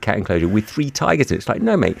big cat enclosure with 3 tigers in it. It's like,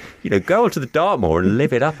 no, mate, go onto the Dartmoor and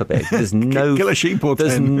live it up a bit. There's no kill a sheep or 10.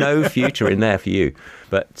 There's no future in there for you.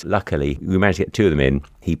 But luckily, we managed to get 2 of them in.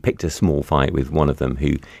 He picked a small fight with one of them,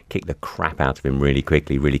 who kicked the crap out of him really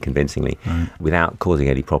quickly, really convincingly, without causing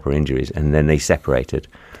any proper injuries. And then they separated.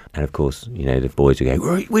 And of course, the boys would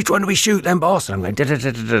go, "Which one do we shoot then, boss?" And I'm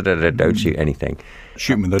going, don't shoot anything.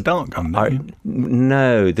 Shoot with the dart gun, don't you?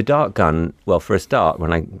 No, the dart gun, well, for a start,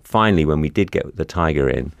 when we did get the tiger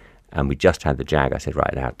in, and we just had the Jag, I said,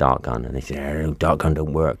 right now, dart gun. And they said, "Oh, dart gun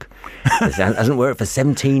don't work. It hasn't worked for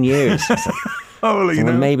 17 years. I said, Holy so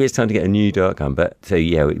no. Maybe it's time to get a new dart gun. But so,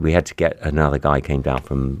 yeah, we had to get another guy came down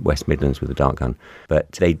from West Midlands with a dart gun.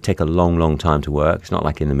 But they take a long, long time to work. It's not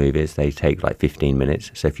like in the movies. They take like 15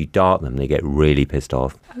 minutes. So if you dart them, they get really pissed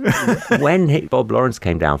off. When Bob Lawrence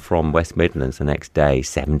came down from West Midlands the next day,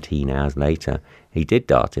 17 hours later, he did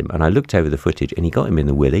dart him. And I looked over the footage and he got him in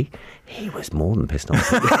the willy. He was more than pissed off.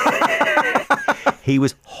 He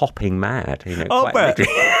was hopping mad. I'll bet.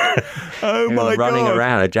 Oh my God. Running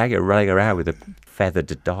around, a Jaguar running around with a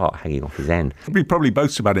feathered dart hanging off his end. He probably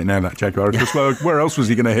boasts about it now, that Jaguar. Because, well, where else was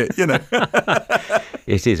he going to hit,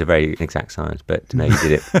 It is a very exact science, but no, he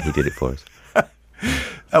did it for us.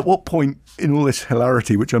 At what point in all this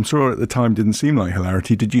hilarity, which I'm sure at the time didn't seem like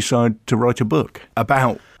hilarity, did you decide to write a book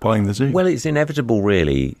about buying the zoo? Well, it's inevitable,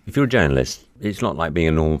 really. If you're a journalist, it's not like being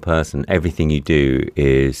a normal person. Everything you do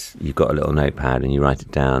is you've got a little notepad and you write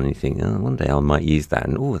it down and you think, oh, one day I might use that.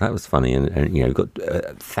 And, oh, that was funny. And you've got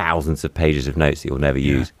thousands of pages of notes that you'll never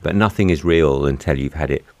use. But nothing is real until you've had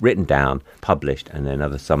it written down, published, and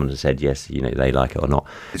then someone has said, yes, they like it or not.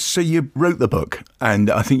 So you wrote the book, and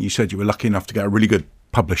I think you said you were lucky enough to get a really good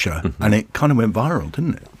publisher, and it kind of went viral,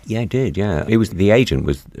 didn't it? Yeah, it did, yeah. The agent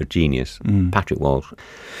was a genius, Patrick Walsh.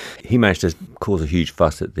 He managed to cause a huge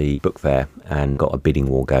fuss at the book fair and got a bidding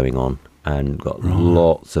war going on and got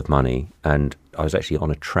lots of money. And I was actually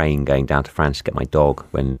on a train going down to France to get my dog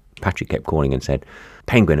when Patrick kept calling and said,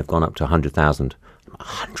 Penguin have gone up to 100,000.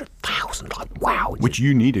 100,000, like, wow. Which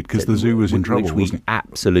you needed because the zoo was in trouble, which we wasn't it?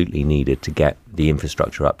 Absolutely needed to get the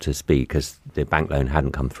infrastructure up to speed because the bank loan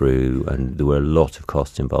hadn't come through and there were a lot of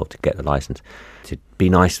costs involved to get the license. To be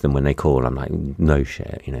nice to them when they call, I'm like, no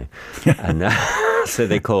shit, And so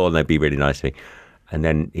they call and they'd be really nice to me. And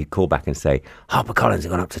then he'd call back and say, HarperCollins have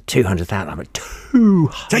gone up to 200,000. I'm like,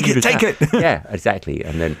 200,000? Take it. Yeah, exactly.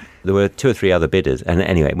 And then there were 2 or 3 other bidders. And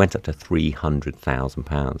anyway, it went up to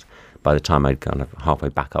 £300,000 by the time I'd kind of halfway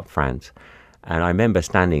back up France. And I remember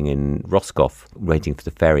standing in Roscoff, waiting for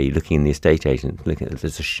the ferry, looking in the estate agent, looking at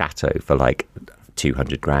there's a chateau for like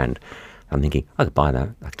 200 grand. I'm thinking, I could buy that.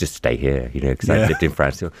 I could just stay here, because I lived in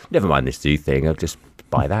France. So, never mind this zoo thing. I'll just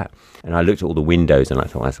buy that. And I looked at all the windows and I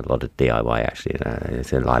thought, that's a lot of DIY, actually.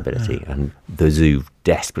 It's a liability. Yeah. And the zoo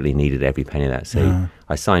desperately needed every penny of that. So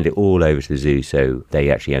I signed it all over to the zoo. So they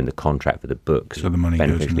actually owned the contract for the book. So the money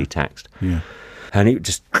beneficially taxed. Yeah. And it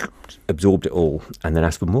just absorbed it all and then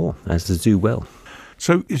asked for more, as the zoo will.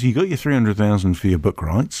 So you got your 300,000 for your book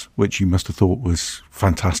rights, which you must have thought was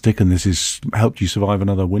fantastic, and this has helped you survive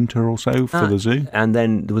another winter or so for the zoo? And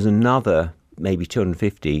then there was another, maybe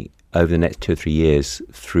 250 over the next 2 or 3 years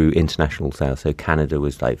through international sales. So Canada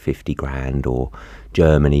was like 50 grand or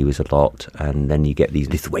Germany was a lot. And then you get these,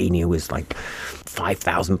 Lithuania was like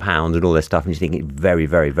 £5,000 and all this stuff. And you think it's very,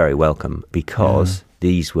 very, very welcome because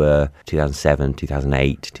these were 2007,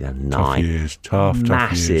 2008, 2009. Tough years, tough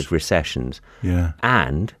massive years. Recessions. Yeah.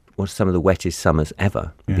 And was some of the wettest summers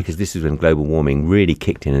ever because this is when global warming really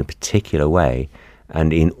kicked in a particular way.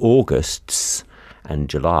 And in Augusts and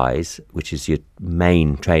Julys, which is your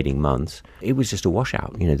main trading months, it was just a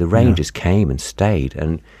washout. The rain just came and stayed.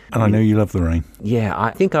 And I know you love the rain. Yeah, I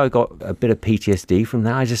think I got a bit of PTSD from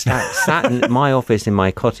that. I just sat in my office in my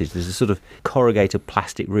cottage. There's a sort of corrugated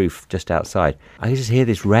plastic roof just outside. I could just hear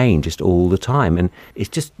this rain just all the time. And it's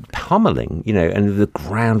just pummeling, and the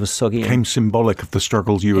ground was soggy. It became symbolic of the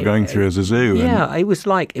struggles you were going through as a zoo. Yeah, it was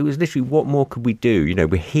literally, what more could we do?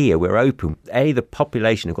 We're here, we're open. A, the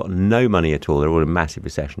population have got no money at all. They're all in massive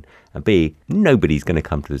recession. And B, nobody's going to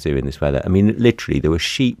come to the zoo in this weather. I mean, literally, there were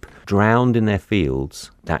sheep drowned in their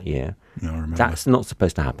fields that year. I remember. That's not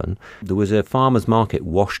supposed to happen. There was a farmer's market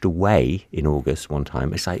washed away in August one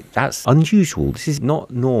time. It's like, that's unusual. This is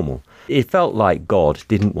not normal. It felt like God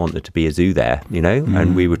didn't want there to be a zoo there,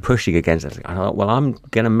 and we were pushing against it. I thought, well, I'm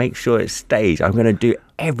going to make sure it stays. I'm going to do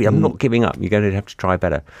I'm not giving up. You're going to have to try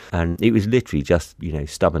better. And it was literally just,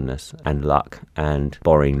 stubbornness and luck and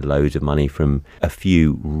borrowing loads of money from a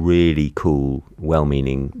few really cool,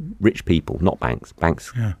 well-meaning, rich people, not banks.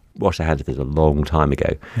 Banks washed their hands of it a long time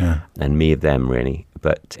ago. Yeah. And me of them, really.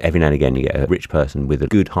 But every now and again, you get a rich person with a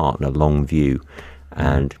good heart and a long view.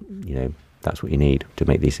 And, that's what you need to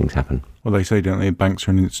make these things happen. Well, they say, don't they, banks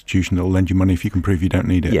are an institution that will lend you money if you can prove you don't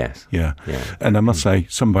need it. Yes. Yeah. And I must say,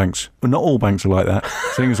 some banks, well, not all banks are like that,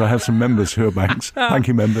 seeing as I have some members who are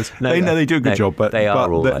banking members. They do a good job, but, they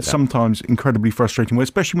are all like sometimes incredibly frustrating,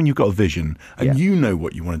 especially when you've got a vision and you know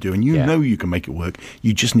what you want to do and you know you can make it work.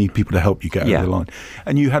 You just need people to help you get over the line.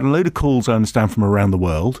 And you had a load of calls, I understand, from around the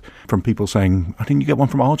world, from people saying, I think you get one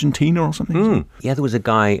from Argentina or something? Yeah, there was a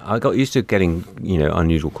guy, I got used to getting,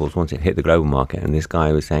 unusual calls once it hit the global market, and this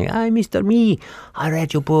guy was saying, "Hi, Mr. Mr. Me, I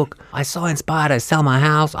read your book. I so inspired. I sell my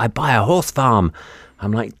house. I buy a horse farm.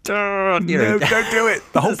 I'm like, no, don't do it.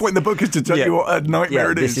 The whole point of the book is to tell you what a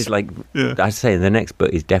nightmare it is. This is like, I say, the next book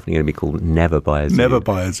is definitely going to be called Never Buy a Zoo. Never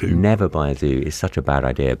Buy a Zoo. Never Buy a Zoo is such a bad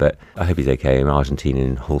idea, but I hope he's okay. In Argentina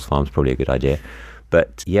and horse farm's probably a good idea.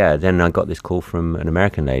 But yeah, then I got this call from an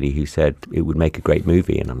American lady who said it would make a great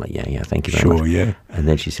movie. And I'm like, yeah, thank you very much. Sure, yeah. And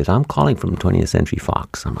then she says, I'm calling from 20th Century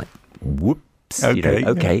Fox. I'm like, whoops.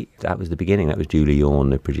 Okay. That was the beginning. That was Julie Yorn,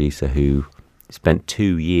 the producer, who spent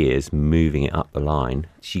 2 years moving it up the line.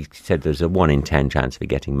 She said there's a 1 in 10 chance of it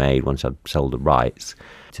getting made once I'd sold the rights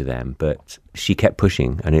to them. But she kept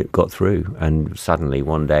pushing and it got through. And suddenly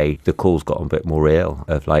one day the calls got a bit more real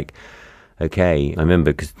of like, okay, I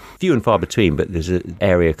remember, because few and far between, but there's an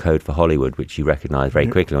area code for Hollywood which you recognise very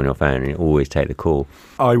quickly on your phone, and you always take the call.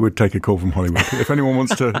 I would take a call from Hollywood if anyone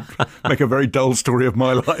wants to make a very dull story of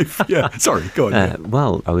my life. Yeah, sorry, go on.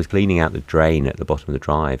 Well, I was cleaning out the drain at the bottom of the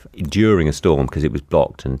drive during a storm because it was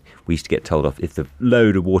blocked, and we used to get told off if the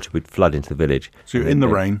load of water would flood into the village. So you're in the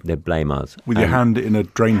rain. They'd blame us. With your hand in a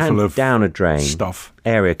drain full of down a drain stuff.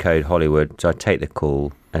 Area code Hollywood. So I take the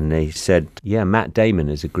call. And they said, yeah, Matt Damon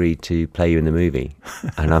has agreed to play you in the movie.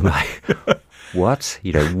 And I'm like, what?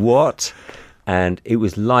 What? And it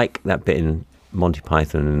was like that bit in Monty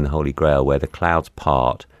Python and the Holy Grail where the clouds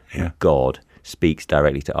part and God speaks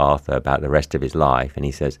directly to Arthur about the rest of his life. And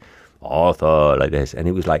he says, Arthur, like this. And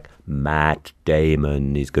it was like, Matt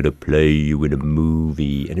Damon is going to play you in a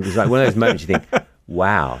movie. And it was like one of those moments you think,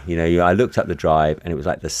 wow. I looked up the drive and it was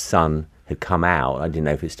like the sun had come out. I didn't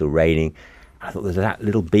know if it's still raining. I thought there's that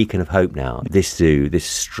little beacon of hope now. This zoo, this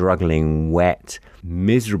struggling, wet,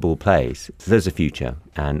 miserable place, there's a future.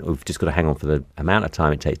 And we've just got to hang on for the amount of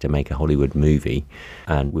time it takes to make a Hollywood movie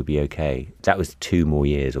and we'll be okay. That was 2 more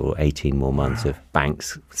years or 18 more months of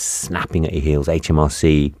banks snapping at your heels,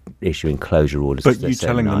 HMRC issuing closure orders. But you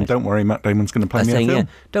telling them, don't worry, Matt Damon's going to play me in a film. Yeah,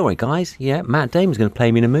 don't worry, guys. Yeah, Matt Damon's going to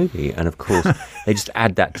play me in a movie. And of course, they just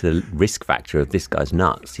add that to the risk factor of this guy's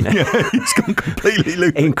nuts. Yeah, he's gone completely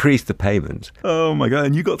loose. Increase the payment. Oh my God.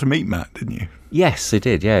 And you got to meet Matt, didn't you? Yes, they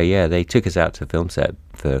did. Yeah. They took us out to the film set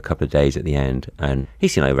for a couple of days at the end. And he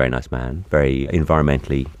seemed like a very nice man, very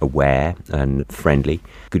environmentally aware and friendly,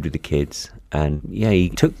 good with the kids. And yeah, he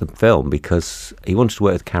took the film because he wanted to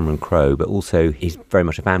work with Cameron Crowe, but also he's very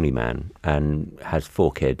much a family man and has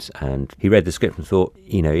 4 kids. And he read the script and thought,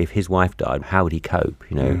 if his wife died, how would he cope?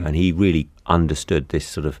 And he really understood this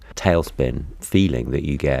sort of tailspin feeling that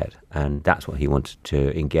you get. And that's what he wanted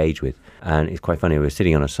to engage with. And it's quite funny, we were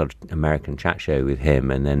sitting on a sort of American chat show with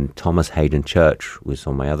him, and then Thomas Hayden Church was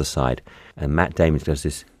on my other side. And Matt Damon does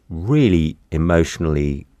this really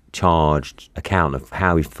emotionally charged account of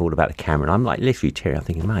how he thought about the camera. And I'm like literally tearing. I'm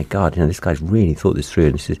thinking, my God, this guy's really thought this through.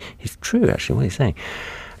 And he says, it's true, actually, what he's saying.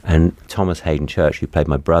 And Thomas Hayden Church, who played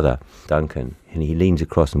my brother, Duncan, and he leans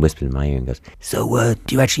across and whispers in my ear and goes, so,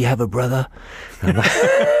 do you actually have a brother? And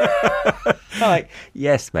I'm like,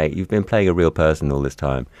 yes, mate, you've been playing a real person all this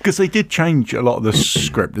time. Because they did change a lot of the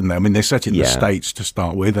script, didn't they? I mean, they set it in the States to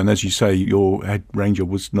start with, and as you say, your head ranger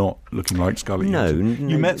was not looking like Scarlett Johansson.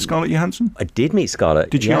 You met Scarlett Johansson? I did meet Scarlett.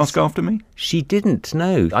 Did she ask after me? She didn't,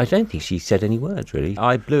 no. I don't think she said any words, really.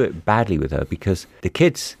 I blew it badly with her because the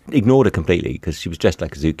kids ignored her completely because she was dressed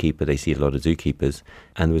like a zookeeper. They see a lot of zookeepers.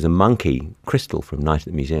 And there was a monkey, Crystal, from Night at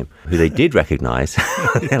the Museum, who they did recognise.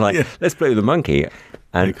 They're like, let's play with the monkey.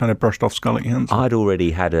 And you kind of brushed off Scarlett Johansson. I'd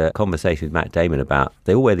already had a conversation with Matt Damon about,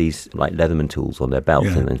 they all wear these like Leatherman tools on their belts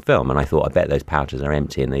in film, and I thought, I bet those pouches are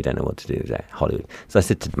empty and they don't know what to do with Hollywood. So I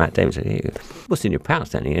said to Matt Damon, hey, what's in your pouch,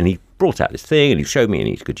 Danny? And he brought out this thing and he showed me and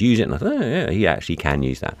he could use it, and I thought, oh yeah, he actually can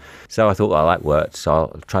use that. So I thought, well, that worked, so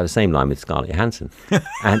I'll try the same line with Scarlett Johansson.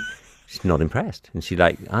 And she's not impressed. And she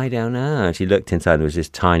I don't know. And she looked inside and there was this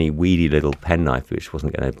tiny, weedy little penknife which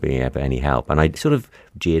wasn't going to be of any help. And I sort of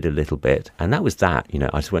jeered a little bit. And that was that.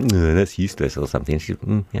 I just went, no, that's useless or something. And she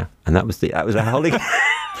yeah. And that was a Hollywood.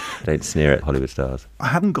 Don't sneer at Hollywood stars. I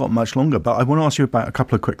haven't got much longer, but I want to ask you about a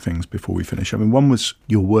couple of quick things before we finish. I mean, one was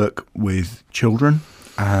your work with children.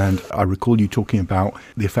 And I recall you talking about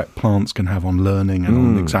the effect plants can have on learning and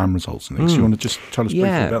on exam results and things. Do you want to just tell us briefly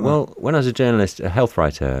about that? Well, when I was a journalist, a health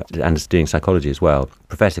writer, and doing psychology as well, a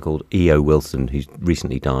professor called E.O. Wilson, who's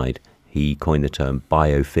recently died, he coined the term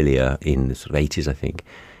biophilia in the sort of 80s, I think.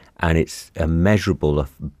 And it's a measurable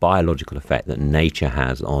biological effect that nature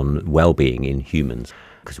has on well-being in humans,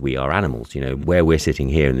 because we are animals. Where we're sitting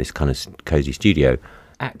here in this kind of cosy studio,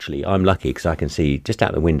 actually, I'm lucky because I can see just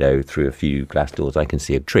out the window through a few glass doors, I can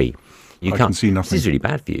see a tree. I can see nothing. This is really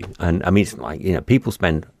bad for you. And I mean, it's like, people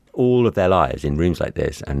spend all of their lives in rooms like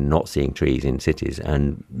this and not seeing trees in cities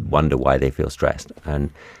and wonder why they feel stressed.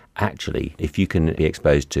 And actually, if you can be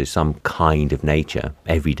exposed to some kind of nature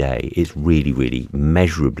every day, it's really, really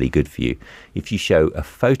measurably good for you. If you show a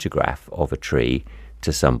photograph of a tree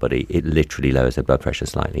to somebody, it literally lowers their blood pressure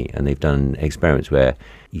slightly. And they've done experiments where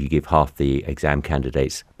you give half the exam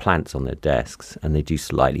candidates plants on their desks and they do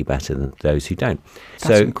slightly better than those who don't.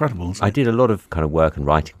 That's incredible. I did a lot of kind of work and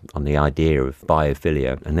writing on the idea of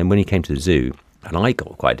biophilia. And then when he came to the zoo, and I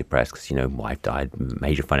got quite depressed because, my wife died,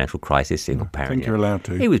 major financial crisis, single parent. I think you're allowed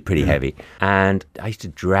to. It was pretty heavy. And I used to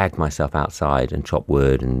drag myself outside and chop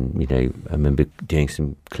wood. And, I remember doing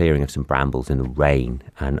some clearing of some brambles in the rain.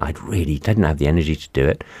 And I didn't have the energy to do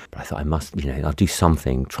it. But I thought I must, I'll do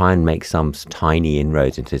something, try and make some tiny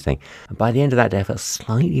inroads into this thing. And by the end of that day, I felt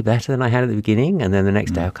slightly better than I had at the beginning. And then the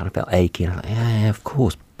next day, I kind of felt achy. And I thought, yeah, of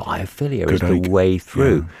course, biophilia is the way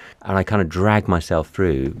through. Yeah. And I kind of dragged myself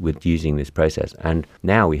through with using this process. And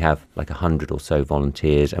now we have like 100 or so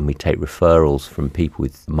volunteers, and we take referrals from people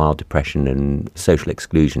with mild depression and social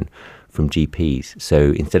exclusion from GPs.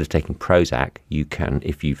 So instead of taking Prozac, you can,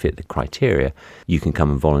 if you fit the criteria, you can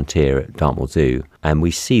come and volunteer at Dartmoor Zoo. And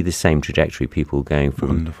we see the same trajectory, people going from,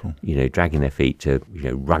 Wonderful. Dragging their feet to,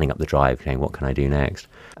 running up the drive, saying, what can I do next?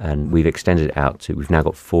 And we've extended it out to, we've now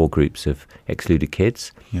got 4 groups of excluded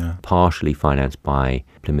kids, partially financed by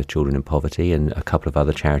Plymouth Children in Poverty and a couple of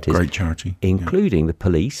other charities. Great charity. Including the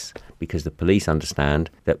police, because the police understand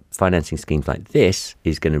that financing schemes like this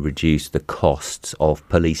is going to reduce the costs of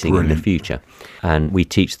policing in the future. And we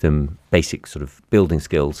teach them basic sort of building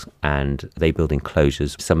skills, and they build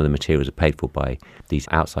enclosures. Some of the materials are paid for by these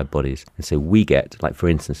outside bodies. And so we get, like for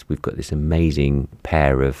instance, we've got this amazing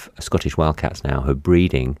pair of Scottish wildcats now who are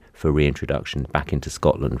breeding for reintroduction back into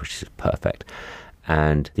Scotland, which is perfect.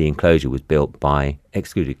 And the enclosure was built by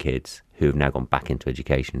excluded kids who have now gone back into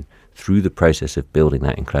education through the process of building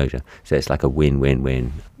that enclosure. So it's like a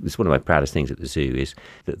win-win-win. It's one of my proudest things at the zoo is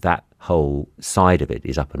that whole side of it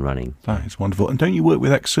is up and running. That is wonderful. And don't you work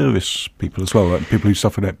with ex-service people as well, like people who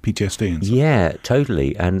suffered PTSD and stuff? Yeah,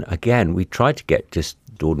 totally. And again, we tried to get just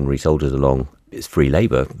ordinary soldiers along. It's free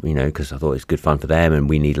labour, because I thought it's good fun for them and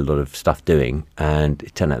we need a lot of stuff doing. And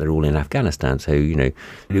it turned out they're all in Afghanistan. So, it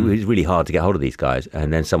was really hard to get hold of these guys.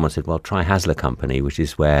 And then someone said, well, try Hasler Company, which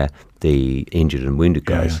is where the injured and wounded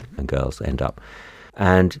guys and girls end up.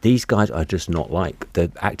 And these guys are just not like the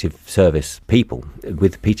active service people.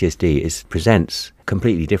 With PTSD, it presents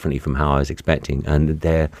completely differently from how I was expecting. And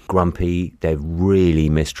they're grumpy, they're really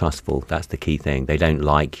mistrustful. That's the key thing. They don't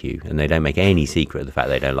like you, and they don't make any secret of the fact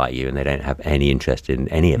they don't like you, and they don't have any interest in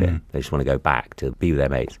any of it. They just want to go back to be with their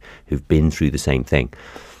mates who've been through the same thing.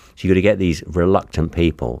 So you've got to get these reluctant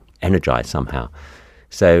people energized somehow.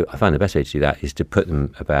 So I find the best way to do that is to put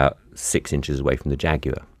them about 6 inches away from the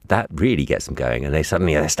jaguar. That really gets them going, and they're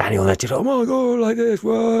standing on their tips, oh my God, like this,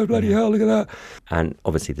 whoa, bloody hell, look at that. And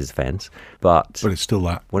obviously there's a fence, but it's still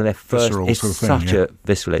that one of their first, visceral it's sort of such thing, a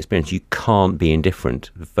visceral experience. You can't be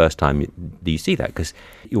indifferent the first time you see that, because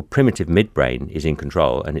your primitive midbrain is in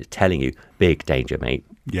control and it's telling you, big danger, mate.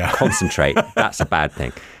 Concentrate. That's a bad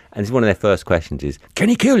thing. And it's one of their first questions is, can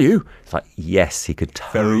he kill you? It's like, yes, he could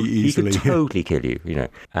very easily. He could totally kill you,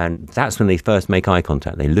 And that's when they first make eye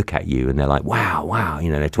contact. They look at you and they're like, wow,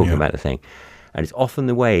 they're talking about the thing. And it's often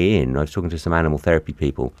the way in. I was talking to some animal therapy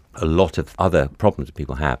people. A lot of other problems that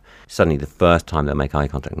people have, suddenly the first time they'll make eye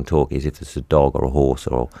contact and talk is if it's a dog or a horse,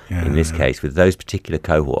 or in this case, with those particular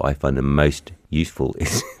cohort, I find the most useful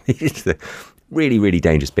is the really, really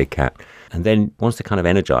dangerous big cat. And then once they're kind of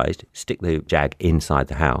energized, stick the jag inside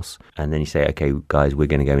the house. And then you say, okay, guys, we're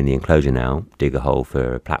going to go in the enclosure now, dig a hole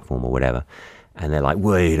for a platform or whatever. And they're like,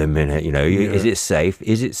 wait a minute, is it safe?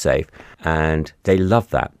 Is it safe? And they love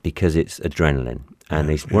that because it's adrenaline.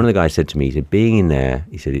 And one of the guys said to me, he said, being in there,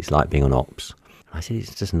 he said, it's like being on ops. I said,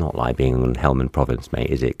 it's just not like being on Helmand Province, mate,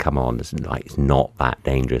 is it? Come on, it's not that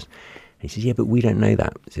dangerous. He says, yeah, but we don't know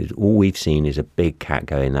that. He says, all we've seen is a big cat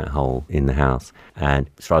go in that hole in the house. And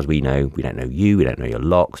as far as we know, we don't know you, we don't know your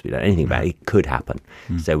locks, we don't know anything about it. It could happen.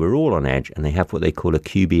 So we're all on edge, and they have what they call a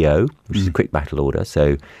QBO, which is a quick battle order.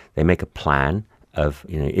 So they make a plan of,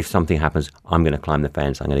 if something happens, I'm going to climb the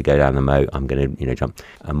fence, I'm going to go down the moat, I'm going to, jump.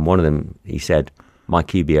 And one of them, he said, my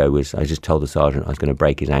QBO was, I just told the sergeant I was going to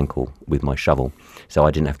break his ankle with my shovel, so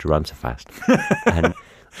I didn't have to run so fast. And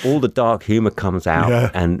all the dark humour comes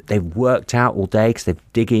out, and they've worked out all day because they're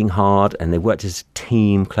digging hard, and they've worked as a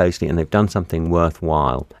team closely, and they've done something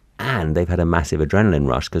worthwhile. And they've had a massive adrenaline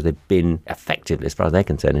rush because they've been effective, as far as they're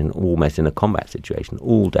concerned, almost in a combat situation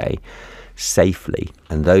all day. safely.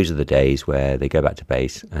 And those are the days where they go back to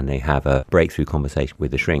base and they have a breakthrough conversation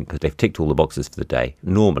with the shrink because they've ticked all the boxes for the day.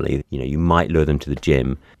 Normally, you might lure them to the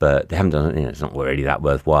gym, but they haven't done it. It's not really that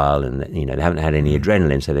worthwhile, and they haven't had any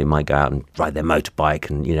adrenaline, so they might go out and ride their motorbike.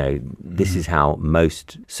 And this is how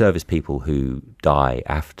most service people who die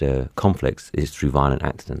after conflicts is through violent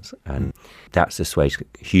accidents, and that's assuaged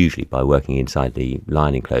hugely by working inside the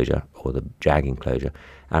lion enclosure or the JAG enclosure.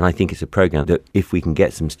 And I think it's a program that if we can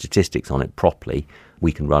get some statistics on it properly,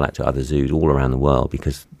 we can roll out to other zoos all around the world,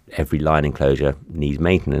 because every lion enclosure needs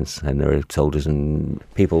maintenance, and there are soldiers and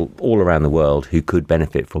people all around the world who could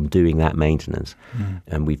benefit from doing that maintenance.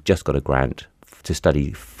 And we've just got a grant to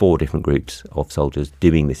study 4 different groups of soldiers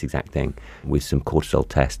doing this exact thing with some cortisol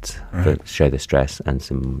tests that show the stress and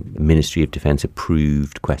some Ministry of Defence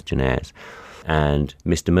approved questionnaires. And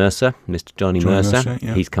Mr. Mercer, Mr. Johnny Mercer,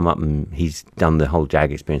 he's come up and he's done the whole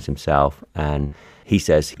JAG experience himself, and he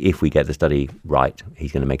says if we get the study right,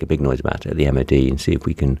 he's going to make a big noise about it at the MOD and see if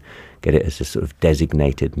we can get it as a sort of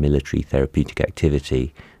designated military therapeutic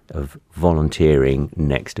activity of volunteering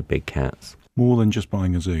next to big cats. More than just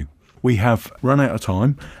buying a zoo. We have run out of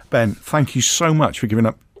time. Ben, thank you so much for giving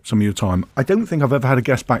up some of your time. I don't think I've ever had a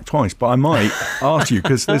guest back twice, but I might ask you,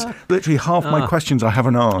 because there's literally half my questions I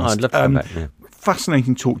haven't asked. I'd love to come back, yeah.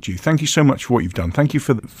 Fascinating to talk to you. Thank you so much for what you've done. Thank you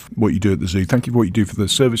for what you do at the zoo. Thank you for what you do for the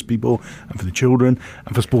service people and for the children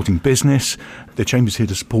and for supporting business. The Chamber's here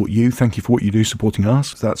to support you. Thank you for what you do supporting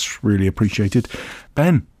us. That's really appreciated.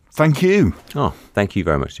 Ben, thank you. Oh, thank you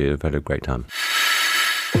very much, Stuart. I've had a great time.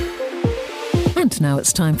 And now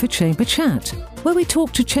it's time for Chamber Chat, where we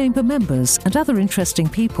talk to Chamber members and other interesting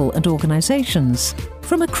people and organisations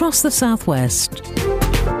from across the South West.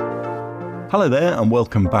 Hello there, and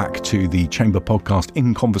welcome back to the Chamber podcast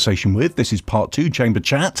In Conversation With. This is part 2, Chamber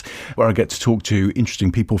Chat, where I get to talk to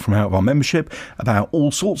interesting people from out of our membership about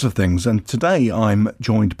all sorts of things. And today I'm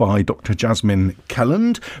joined by Dr. Jasmine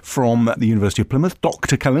Kelland from the University of Plymouth.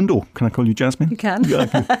 Dr. Kelland, or can I call you Jasmine? You can. Yeah,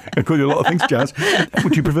 I can call you a lot of things, Jazz.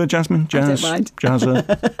 Would you prefer Jasmine? Jazz? I don't mind. Jazzer?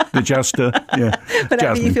 The Jazster? Yeah.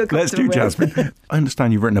 Whatever you feel Let's do comfortable with. Jasmine. I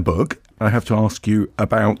understand you've written a book. I have to ask you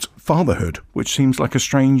about fatherhood, which seems like a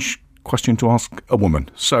strange question to ask a woman.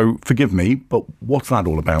 So forgive me, but what's that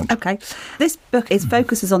all about? Okay. This book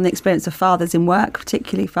focuses on the experience of fathers in work,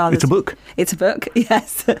 particularly fathers. It's a book? It's a book,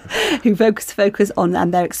 yes, who focus on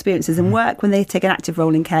and their experiences in work when they take an active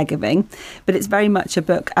role in caregiving. But it's very much a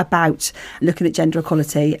book about looking at gender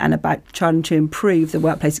equality and about trying to improve the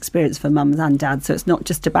workplace experience for mums and dads. So it's not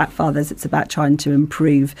just about fathers, it's about trying to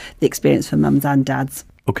improve the experience for mums and dads.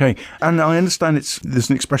 Okay, and I understand there's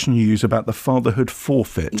an expression you use about the fatherhood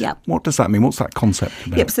forfeit. Yeah. What does that mean? What's that concept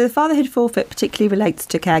about? Yep, so the fatherhood forfeit particularly relates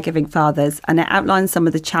to caregiving fathers, and it outlines some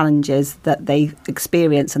of the challenges that they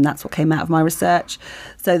experience, and that's what came out of my research.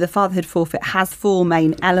 So the fatherhood forfeit has 4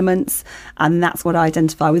 main elements, and that's what I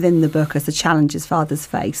identify within the book as the challenges fathers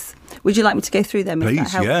face. Would you like me to go through them?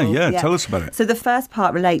 Please, yeah, tell us about it. So the first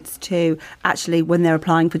part relates to actually when they're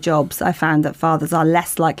applying for jobs. I found that fathers are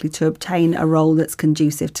less likely to obtain a role that's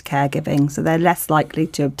conducive to caregiving. So they're less likely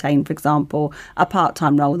to obtain, for example, a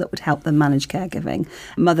part-time role that would help them manage caregiving.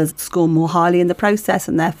 Mothers score more highly in the process,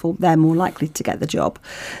 and therefore they're more likely to get the job.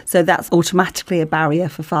 So that's automatically a barrier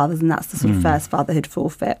for fathers, and that's the sort of first fatherhood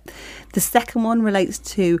forfeit. The second one relates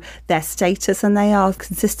to their status, and they are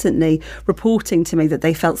consistently reporting to me that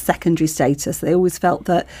they felt secondary status. They always felt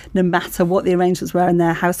that no matter what the arrangements were in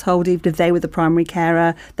their household, even if they were the primary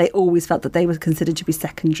carer, they always felt that they were considered to be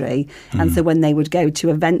secondary. And so when they would go to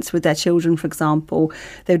events with their children, for example,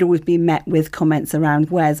 they would always be met with comments around,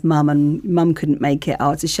 where's mum? And mum couldn't make it.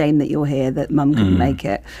 Oh, it's a shame that you're here, that mum couldn't make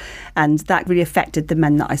it. And that really affected the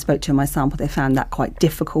men that I spoke to in my sample. They found that quite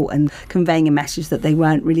difficult, and conveying a message that they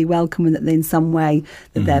weren't really welcome and that in some way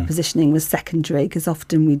that their positioning was secondary, because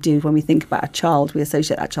often we do, when we think about a child, we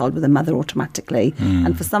associate that child with a mother automatically.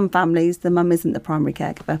 And for some families, the mum isn't the primary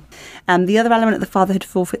caregiver. And the other element of the fatherhood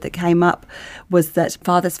forfeit that came up was that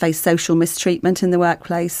fathers face social mistreatment in the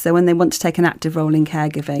workplace. So when they want to take an active role in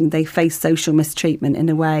caregiving, they face social mistreatment in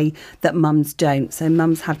a way that mums don't. So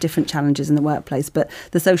mums have different challenges in the workplace, but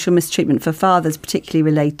the social mistreatment for fathers particularly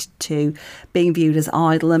related to being viewed as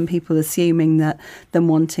idle, and people assuming that them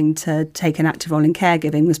wanting to take an active role in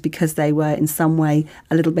caregiving was because they were in some way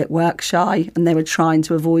a little bit work shy, and they were trying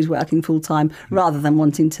to avoid working full time rather than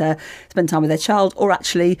wanting to spend time with their child, or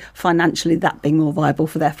actually financially that being more viable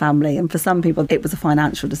for their family. And for some people it was a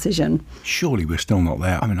financial decision. Surely we're still still not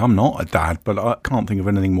there. I mean, I'm not a dad, but I can't think of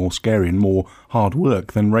anything more scary and more hard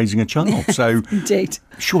work than raising a child. So Indeed.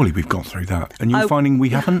 Surely we've got through that. And you're finding we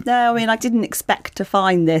haven't? No, I mean, I didn't expect to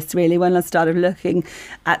find this, really, when I started looking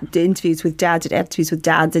at the interviews with dads, interviews with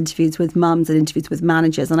dads, interviews with mums and interviews with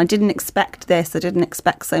managers. And I didn't expect this. I didn't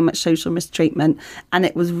expect so much social mistreatment. And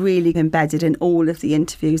it was really embedded in all of the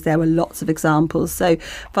interviews. There were lots of examples. So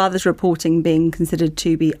fathers reporting being considered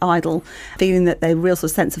to be idle, feeling that they real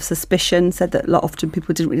sort of sense of suspicion, said that a lot often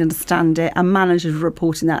people didn't really understand it. And managers were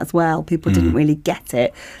reporting that as well. People didn't really get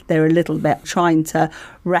it. They were a little bit trying to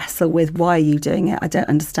wrestle with, why are you doing it? I don't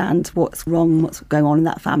understand what's wrong, what's going on in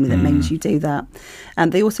that family that makes you do that.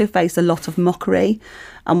 And they also face a lot of mockery.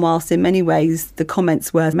 And whilst in many ways the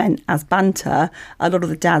comments were meant as banter, a lot of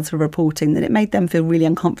the dads were reporting that it made them feel really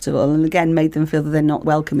uncomfortable and again made them feel that they're not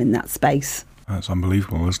welcome in that space. That's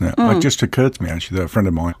unbelievable, isn't it? It just occurred to me, actually, that a friend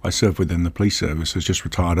of mine I served with in the police service has just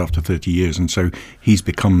retired after 30 years. And so he's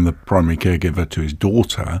become the primary caregiver to his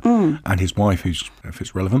daughter and his wife, who's, if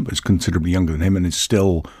it's relevant, but is considerably younger than him and is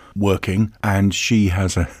still working. And she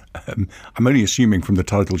has I'm only assuming from the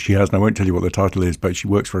title she has, and I won't tell you what the title is, but she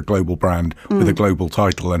works for a global brand with a global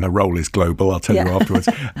title and her role is global. I'll tell you afterwards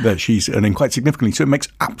that she's earning quite significantly. So it makes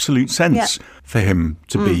absolute sense for him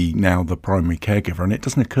to be now the primary caregiver. And it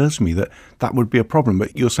doesn't occur to me that that would be a problem.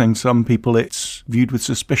 But you're saying some people it's viewed with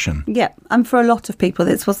suspicion. Yeah, and for a lot of people,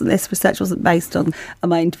 this research wasn't based on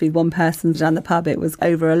my interview with one person down the pub. It was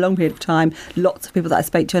over a long period of time, lots of people that I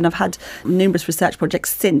spoke to, and I've had numerous research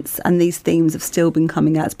projects since, and these themes have still been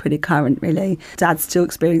coming out as pretty current, really. Dad's still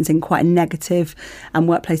experiencing quite a negative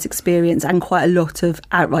workplace experience and quite a lot of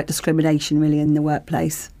outright discrimination, really, in the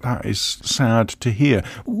workplace. That is sad to hear.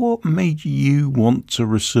 What made you want to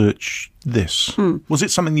research this? Was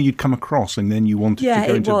it something that you'd come across and then you wanted to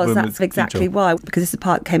go into it was. That's exactly why, because this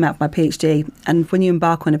part came out of my PhD, and when you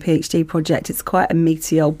embark on a PhD project, it's quite a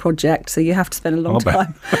meaty old project, so you have to spend a long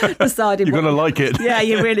time deciding. You've got to like it. Yeah,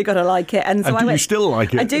 you really got to like it. And so you still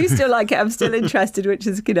like it? I do still like it. I'm still interested, which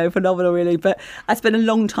is, phenomenal, really. But I spent a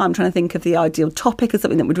long time trying to think of the ideal topic as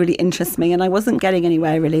something that would really interest me, and I wasn't getting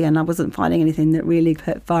anywhere, really, and I wasn't finding anything that really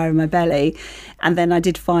put fire in my belly. And then I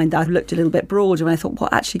did find that I looked a little bit broader, and I thought,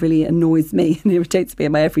 what actually really annoys me and irritates me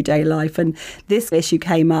in my everyday life. And this issue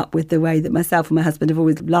came up with the way that myself and my husband have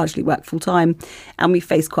always largely worked full time, and we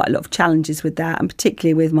faced quite a lot of challenges with that, and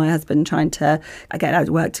particularly with my husband trying to get out of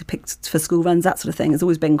work to pick for school runs, that sort of thing. It's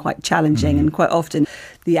always been quite challenging, and quite often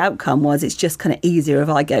the outcome was it's just kind of easier if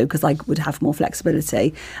I go because I would have more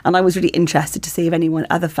flexibility. And I was really interested to see if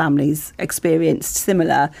other families experienced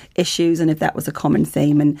similar issues and if that was a common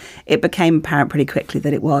theme, and it became apparent pretty quickly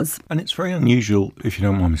that it was. And it's very unusual, if you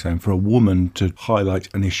don't mind me saying, for a woman to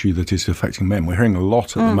highlight an issue that is affecting men. We're hearing a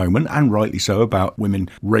lot at the moment, and rightly so, about women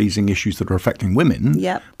raising issues that are affecting women.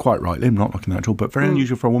 Yep. Quite rightly, I'm not looking at that at all, but very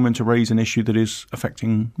unusual for a woman to raise an issue that is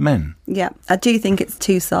affecting men. Yeah, I do think it's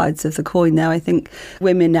two sides of the coin now. I think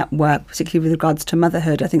women at work, particularly with regards to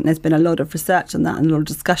motherhood, I think there's been a lot of research on that and a lot of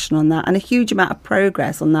discussion on that and a huge amount of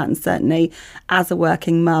progress on that. And certainly as a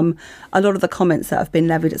working mum, a lot of the comments that have been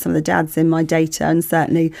levied at some of the dads in my data, and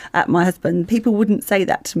certainly at my husband, people wouldn't say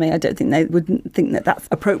that to me. I don't think they wouldn't think that that's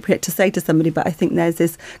appropriate to say to somebody, but I think there's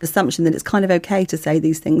this assumption that it's kind of okay to say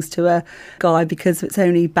these things to a guy because it's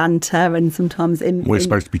only banter, and sometimes we're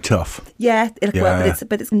supposed to be tough. Yeah,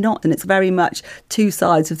 but it's not, and it's very much two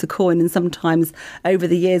sides of the coin. And sometimes over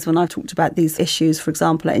the years when I've talked about these issues, for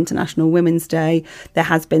example at International Women's Day, there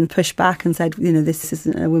has been pushback and said, this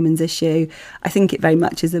isn't a women's issue. I think it very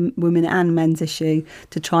much is a women and men's issue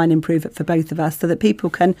to try and improve it for both of us so that people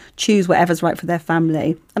can choose whatever's right for their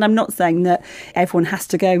family. And I'm not saying that everyone has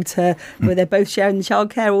to go to where they're both sharing the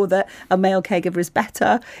childcare or that a male caregiver is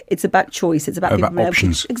better. It's about choice. It's about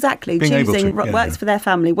options. Exactly. Choosing what works for their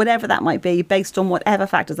family, whatever that might be, based on whatever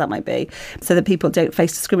factors that might be, so that people don't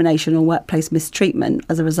face discrimination or workplace mistreatment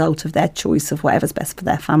as a result of their choice of whatever's best for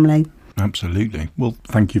their family. Absolutely. Well,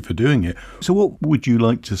 thank you for doing it. So what would you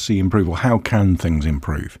like to see improve, or how can things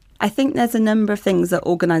improve? I think there's a number of things that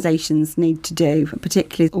organisations need to do,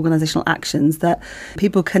 particularly organisational actions that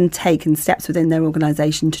people can take and steps within their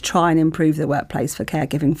organisation to try and improve the workplace for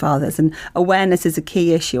caregiving fathers. And awareness is a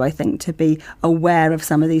key issue, I think, to be aware of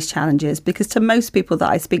some of these challenges, because to most people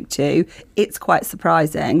that I speak to, it's quite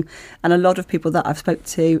surprising. And a lot of people that I've spoke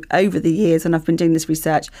to over the years, and I've been doing this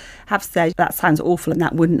research, have said that sounds awful and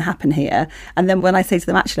that wouldn't happen here. And then when I say to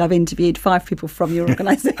them, actually, I've interviewed 5 people from your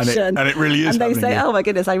organisation. and it really is. And they say, oh my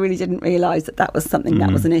goodness, I really really didn't realise that was something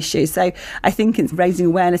that was an issue. So I think it's raising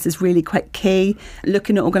awareness is really quite key.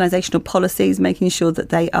 Looking at organisational policies, making sure that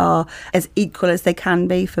they are as equal as they can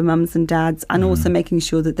be for mums and dads, and also making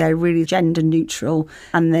sure that they're really gender neutral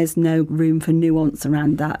and there's no room for nuance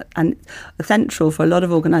around that. And central for a lot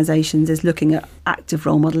of organisations is looking at active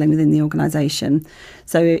role modelling within the organisation.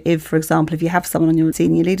 So if, for example, if you have someone on your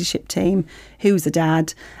senior leadership team who's a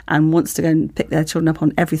dad and wants to go and pick their children up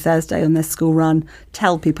on every Thursday on their school run,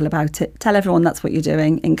 tell people about it. Tell everyone that's what you're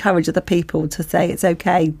doing. Encourage other people to say it's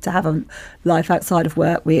okay to have a life outside of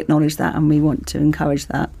work. We acknowledge that and we want to encourage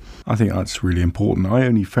that. I think that's really important. I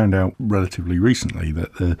only found out relatively recently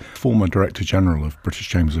that the former Director General of British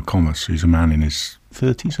Chambers of Commerce, who's a man in his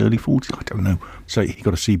 30s, early 40s, I don't know. So he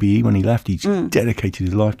got a CBE when he left. He's dedicated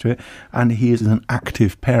his life to it. And he is an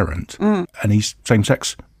active parent. And he's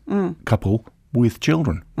same-sex couple with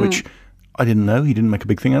children, which I didn't know. He didn't make a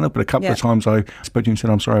big thing out of it. But a couple of times I spoke to him and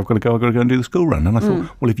said, I'm sorry, I've got to go and do the school run. And I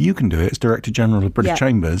thought, well, if you can do it as Director General of British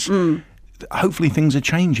Chambers, hopefully things are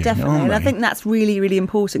changing. Definitely. And I think that's really, really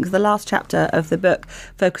important, because the last chapter of the book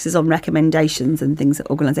focuses on recommendations and things that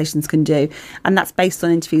organisations can do. And that's based on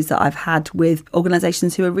interviews that I've had with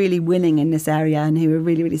organisations who are really winning in this area and who are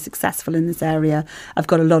really, really successful in this area. I've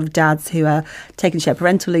got a lot of dads who are taking shared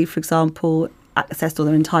parental leave, for example, access to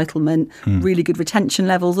their entitlement, really good retention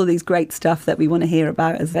levels, all these great stuff that we want to hear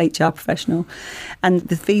about as an HR professional. And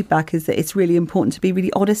the feedback is that it's really important to be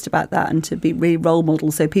really honest about that and to be really role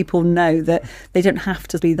models, so people know that they don't have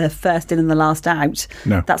to be the first in and the last out.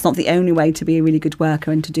 No. That's not the only way to be a really good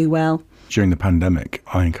worker and to do well. During the pandemic,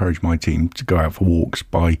 I encouraged my team to go out for walks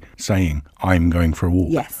by saying, I'm going for a walk.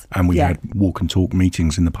 Yes. And we had walk and talk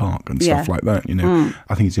meetings in the park and stuff like that. You know,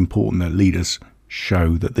 I think it's important that leaders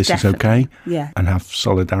show that this is okay and have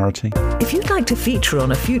solidarity. If you'd like to feature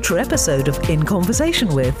on a future episode of In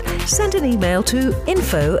Conversation With, send an email to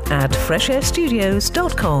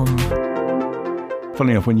info@freshairstudios.com.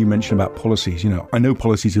 Funny enough, when you mention about policies, I know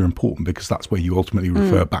policies are important because that's where you ultimately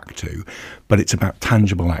refer back to, but it's about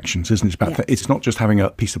tangible actions, isn't it? It's about it's not just having a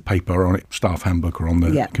piece of paper on it, staff handbook or on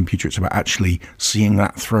the computer. It's about actually seeing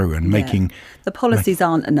that through and making... The policies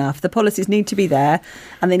aren't enough. The policies need to be there,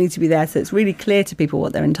 and they need to be there so it's really clear to people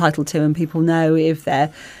what they're entitled to, and people know if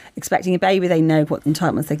they're expecting a baby, they know what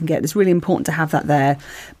entitlements they can get. It's really important to have that there,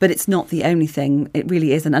 but it's not the only thing. It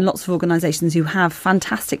really isn't. And lots of organisations who have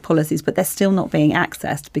fantastic policies, but they're still not being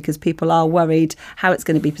accessed because people are worried how it's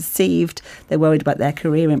going to be perceived. They're worried about their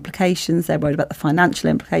career implications. They're worried about the financial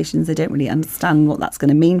implications. They don't really understand what that's going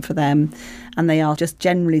to mean for them. And they are just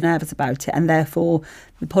generally nervous about it. And therefore,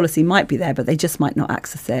 the policy might be there, but they just might not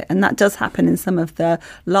access it. And that does happen in some of the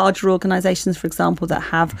larger organisations, for example, that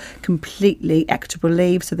have completely equitable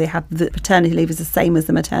leave. So they have the paternity leave is the same as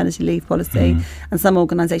the maternity leave policy. And some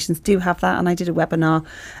organisations do have that. And I did a webinar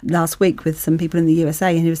last week with some people in the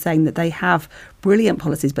USA who were saying that they have brilliant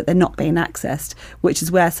policies, but they're not being accessed, which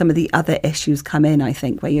is where some of the other issues come in, I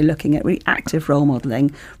think, where you're looking at really active role modelling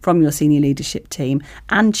from your senior leadership team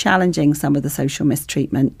and challenging some of the social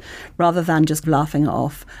mistreatment rather than just laughing it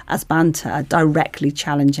off as banter, directly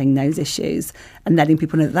challenging those issues and letting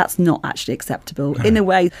people know that that's not actually acceptable. In a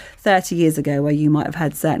way, 30 years ago, where you might have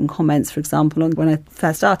had certain comments, for example, when I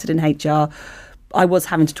first started in HR, I was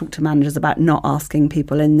having to talk to managers about not asking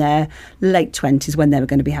people in their late 20s when they were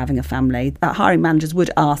going to be having a family. That hiring managers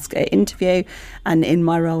would ask at interview, and in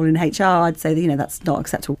my role in HR, I'd say that, that's not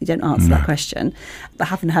acceptable. You don't answer that question. But I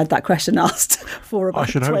haven't heard that question asked for about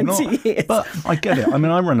 20 years. But I get it. I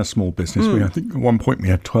mean, I ran a small business. I think at one point we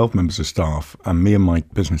had 12 members of staff, and me and my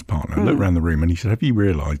business partner looked around the room and he said, have you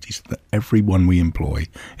realised, he said, that everyone we employ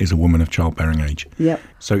is a woman of childbearing age? Yep.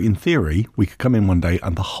 So in theory, we could come in one day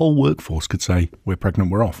and the whole workforce could say, we're pregnant,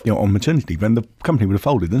 we're off, on maternity leave, and the company would have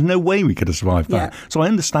folded. There's no way we could have survived that. So I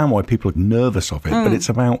understand why people are nervous of it, but it's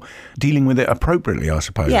about dealing with it appropriately, I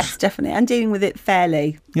suppose. Yes, definitely, and dealing with it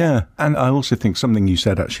fairly. Yeah, and I also think something you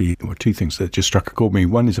said actually were two things that just struck a chord with me.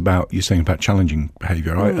 One is about you saying about challenging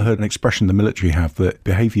behaviour. I heard an expression the military have that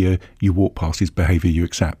behaviour you walk past is behaviour you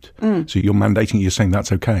accept. So you're mandating, you're saying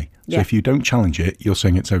that's okay. So if you don't challenge it, you're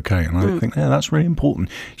saying it's okay. And I think, that's really important.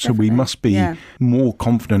 So Definitely. we must be more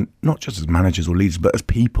confident, not just as managers or leaders, but as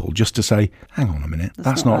people, just to say, hang on a minute,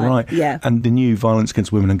 that's not right. Yeah. And the new Violence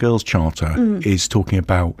Against Women and Girls Charter is talking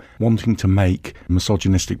about wanting to make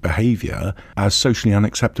misogynistic behaviour as socially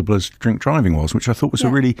unacceptable as drink driving was, which I thought was a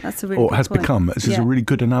really good has point. become, this is a really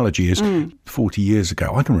good analogy, is 40 years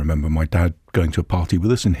ago, I can remember my dad going to a party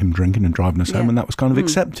with us and him drinking and driving us home, and that was kind of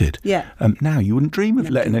accepted. Yeah. Now, you wouldn't dream of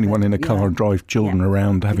letting anyone in a car and drive children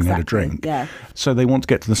around having had a drink. Yeah. So they want to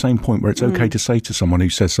get to the same point where it's okay to say to someone who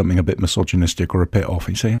says something a bit misogynistic or a bit off,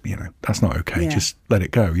 and say, that's not okay, just let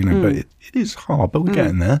it go, But it is hard, but we're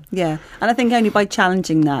getting there. Yeah. And I think only by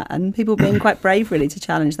challenging that, and people being quite brave really to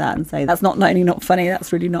challenge that and say, that's not only not funny,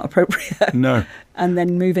 that's really not appropriate. No. And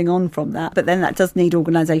then moving on from that. But then that does need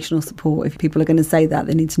organisational support. If people are going to say that,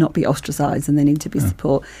 they need to not be ostracised and they need to be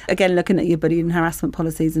support. Again, looking at your bullying and harassment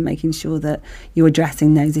policies and making sure that you're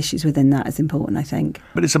addressing those issues within that is important, I think.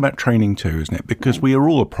 But it's about training too, isn't it? Because we are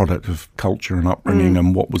all a product of culture and upbringing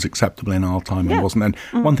and what was acceptable in our time and wasn't.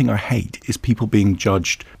 And one thing I hate is people being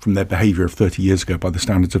judged from their behaviour of 30 years ago by the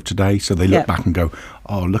standards of today. So they look back and go,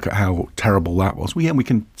 oh, look at how terrible that was. Well, we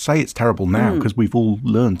can say it's terrible now because we've all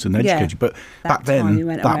learned and educated. But back then,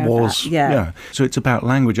 that was, So it's about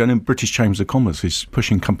language. And in British Chambers of Commerce is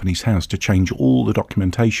pushing Companies House to change all the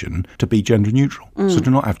documentation to be gender neutral. So to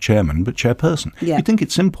not have chairman, but chairperson. You'd think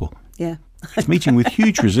it's simple. Yeah. It's meeting with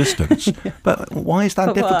huge resistance. But why is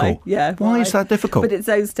that difficult? Why is that difficult? But it's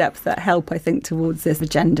those steps that help, I think, towards this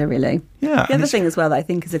agenda, really. Yeah. The other thing as well that I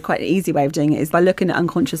think is a quite easy way of doing it is by looking at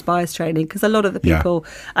unconscious bias training, because a lot of the people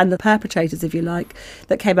and the perpetrators, if you like,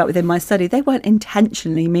 that came out within my study, they weren't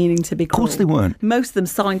intentionally meaning to be cruel. Of course they weren't. Most of them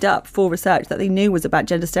signed up for research that they knew was about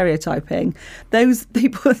gender stereotyping. Those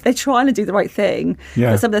people, they're trying to do the right thing.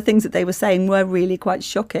 Yeah. But some of the things that they were saying were really quite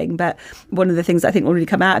shocking. But one of the things I think will really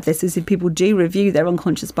come out of this is if people do review their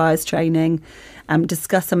unconscious bias training,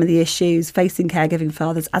 discuss some of the issues facing caregiving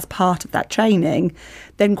fathers as part of that training,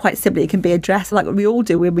 then quite simply it can be addressed like we all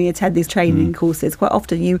do when we attend these training courses. Quite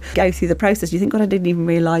often you go through the process, you think, God, I didn't even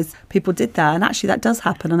realise people did that. And actually that does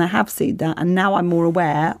happen, and I have seen that. And now I'm more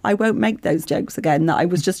aware. I won't make those jokes again, that I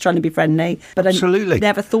was just trying to be friendly. But I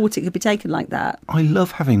never thought it could be taken like that. I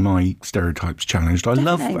love having my stereotypes challenged. I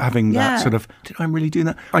love having that sort of, did I really do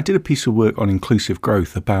that? I did a piece of work on inclusive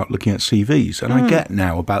growth about looking at CVs. And I get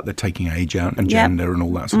now about the taking age out and gender and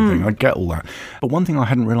all that sort of thing. I get all that. But one thing I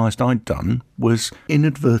hadn't realised I'd done was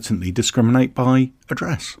inadvertently discriminate by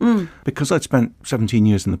address. Because I'd spent 17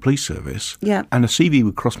 years in the police service, and a CV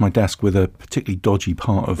would cross my desk with a particularly dodgy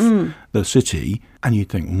part of the city, and you'd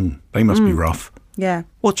think, they must be rough. Yeah.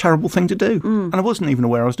 What a terrible thing to do. And I wasn't even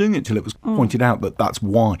aware I was doing it till it was pointed out that that's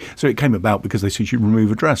why. So it came about because they said, you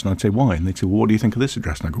remove address. And I'd say, why? And they'd say, well, what do you think of this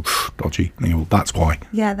address? And I'd go, dodgy. And they go, well, that's why.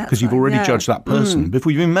 Yeah, that's because you've already judged that person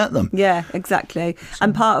before you've even met them. Yeah, exactly.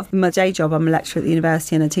 And part of my day job, I'm a lecturer at the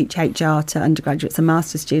university and I teach HR to undergraduates and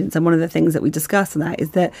master's students. And one of the things that we discuss on that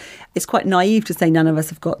is that it's quite naive to say none of us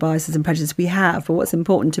have got biases and prejudices. We have, but what's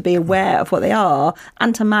important to be aware of what they are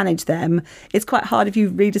and to manage them. It's quite hard if you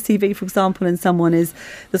read a CV, for example, and someone is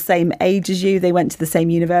the same age as you, they went to the same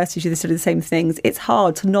university as you, they studied the same things. It's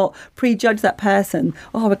hard to not prejudge that person.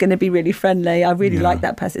 Oh, we're going to be really friendly. I really like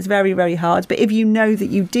that person. It's very, very hard. But if you know that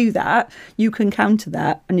you do that, you can counter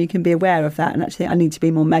that and you can be aware of that. And actually, I need to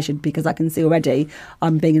be more measured because I can see already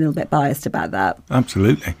I'm being a little bit biased about that.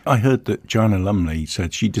 Absolutely. I heard that Joanna Lumley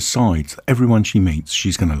said she decides that everyone she meets,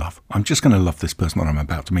 she's going to love. I'm just going to love this person that I'm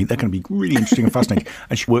about to meet. They're going to be really interesting and fascinating.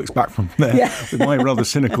 And she works back from there. With my rather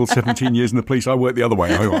cynical 17 years in the police, I work the other way.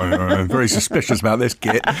 I'm very suspicious about this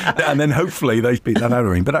git. And then hopefully they beat that out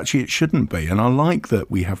of me. But actually it shouldn't be. And I like that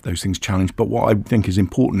we have those things challenged. But what I think is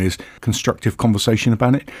important is constructive conversation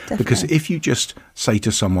about it. Definitely. Because if you just say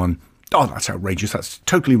to someone, oh, that's outrageous, that's a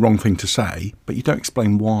totally wrong thing to say, but you don't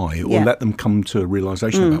explain why or let them come to a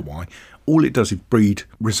realisation about why, all it does is breed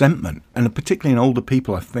resentment. And particularly in older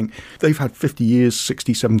people, I think they've had 50 years,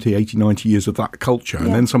 60, 70, 80, 90 years of that culture.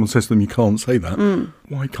 And then someone says to them, you can't say that.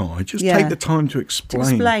 Why can't I? Just take the time to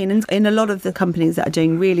explain. And in a lot of the companies that are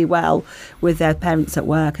doing really well with their parents at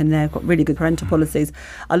work and they've got really good parental policies,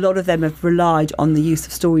 a lot of them have relied on the use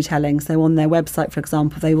of storytelling. So on their website, for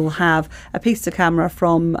example, they will have a piece to camera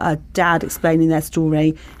from a dad explaining their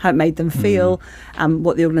story, how it made them feel,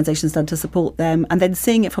 what the organisation's done to support them, and then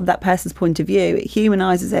seeing it from that person's point of view, it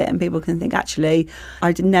humanises it and people can think, actually,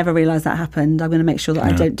 I did never realise that happened. I'm going to make sure that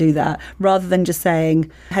I don't do that. Rather than just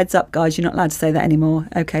saying, heads up, guys, you're not allowed to say that anymore.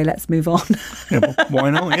 Okay, let's move on. Well, why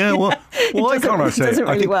not? Yeah, well, why can't I say it?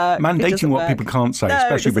 I think mandating what people can't say,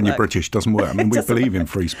 especially when you're British, doesn't work. I mean, we believe in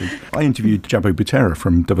free speech. I interviewed Jabbo Butera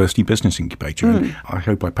from Diversity Business Incubator, and I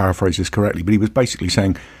hope I paraphrase this correctly, but he was basically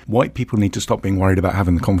saying white people need to stop being worried about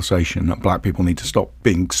having the conversation, that black people need to stop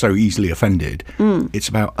being so easily offended. It's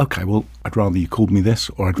about, okay, well, I'd rather you called me this,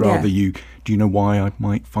 or I'd rather you do you know why I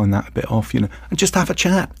might find that a bit off? And just have a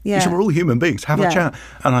chat. Yeah. We're all human beings. Have a chat.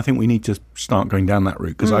 And I think we need to start going down that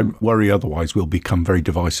route, because I worry otherwise we'll become very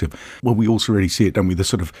divisive. Well, we also really see it, don't we? The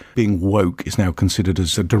sort of being woke is now considered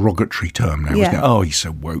as a derogatory term now, isn't it? Oh, he's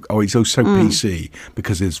so woke. Oh, he's so PC,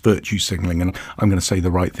 because there's virtue signalling, and I'm going to say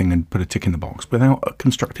the right thing and put a tick in the box without a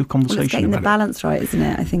constructive conversation. Well, it's getting the balance right, isn't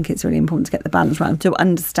it? I think it's really important to get the balance right, to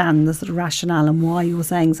understand the sort of rationale and why you're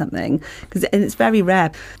saying something. Because it's very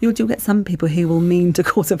rare. You'll get some people who will mean to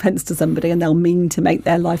cause offence to somebody, and they'll mean to make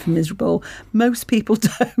their life miserable. Most people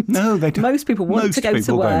don't. No, they don't. Most people want to go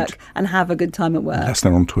to work and have a good time at work. Unless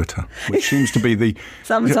they're on Twitter, which seems to be the...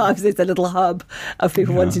 Sometimes it's a little hub of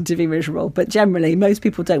people wanting to be miserable. But generally, most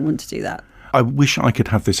people don't want to do that. I wish I could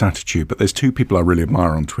have this attitude, but there's two people I really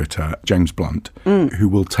admire on Twitter, James Blunt, who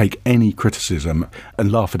will take any criticism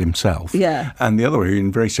and laugh at himself. Yeah. And the other way, in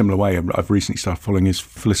a very similar way, I've recently started following is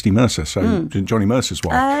Felicity Mercer, so Johnny Mercer's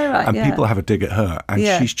wife. Oh, right, and people have a dig at her, and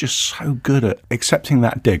she's just so good at accepting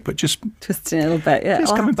that dig, but just... twisting it a little bit,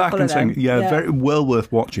 Just coming back and saying, very well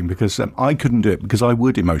worth watching, because I couldn't do it, because I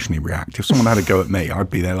would emotionally react. If someone had a go at me, I'd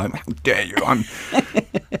be there like, how dare you?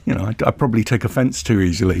 I'd probably take offence too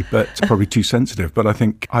easily, but it's probably too sensitive, but I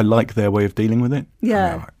think I like their way of dealing with it.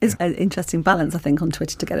 Yeah, it's an interesting balance, I think, on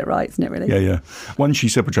Twitter to get it right, isn't it, really? Yeah. One she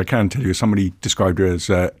said, which I can tell you, somebody described her as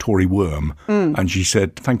a Tory worm, and she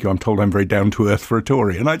said, thank you, I'm told I'm very down to earth for a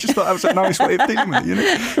Tory. And I just thought that was a nice way of dealing with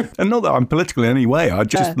it, And not that I'm political in any way, I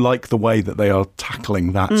just like the way that they are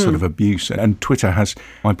tackling that sort of abuse. And Twitter has,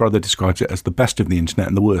 my brother describes it as the best of the internet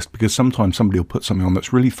and the worst, because sometimes somebody will put something on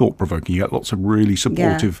that's really thought-provoking. You get lots of really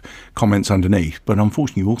supportive comments underneath, but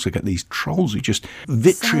unfortunately you also get these trolls who just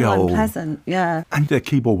vitriol. So unpleasant, yeah. And they're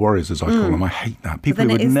keyboard warriors, as I call them. I hate that. People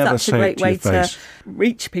who would never say it to your face. It's such a great way to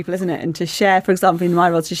reach people, isn't it? And to share, for example, in my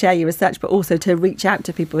role, to share your research, but also to reach out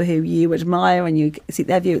to people who you admire and you seek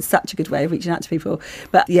their view. It's such a good way of reaching out to people.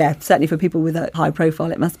 But yeah, certainly for people with a high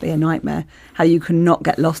profile, it must be a nightmare. How you cannot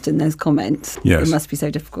get lost in those comments. Yes. It must be so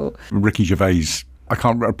difficult. Ricky Gervais, I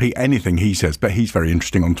can't repeat anything he says, but he's very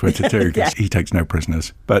interesting on Twitter too, because he takes no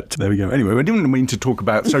prisoners. But there we go. Anyway, we didn't mean to talk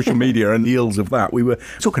about social media and the ills of that. We were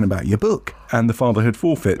talking about your book and the Fatherhood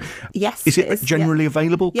Forfeit. Yes. Is it generally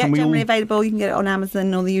available? Yeah, generally available. You can get it on Amazon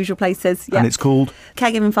and all the usual places. Yeah. And it's called?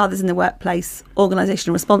 Caregiving Fathers in the Workplace,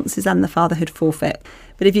 Organisational Responses and the Fatherhood Forfeit.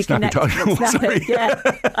 But if you connect, I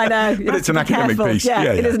know. But it's an academic piece. Yeah,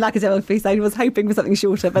 it is an academic piece. I was hoping for something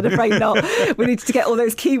shorter, but afraid not. We needed to get all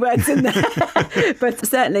those keywords in there. But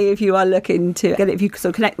certainly, if you are looking to get it, if you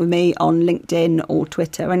sort of connect with me on LinkedIn or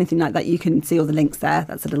Twitter or anything like that, you can see all the links there.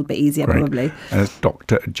 That's a little bit easier, probably. And it's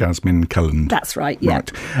Dr. Jasmine Kelland. That's right. Yeah.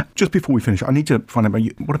 Right. Just before we finish, I need to find out about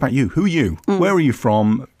you. What about you? Who are you? Where are you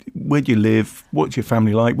from? Where do you live? What's your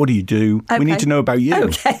family like? What do you do? Okay. We need to know about you.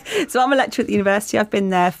 Okay. So I'm a lecturer at the university. I've been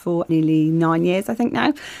there for nearly 9 years, I think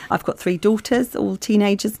now. I've got 3 daughters, all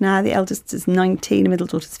teenagers now. The eldest is 19, the middle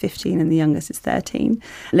daughter's 15 and the youngest is 13.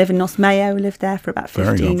 I live in Nos Mayo, lived there for about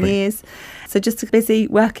 15 years. So just a busy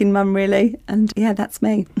working mum, really. And yeah, that's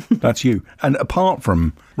me. That's you. And apart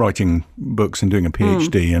from writing books and doing a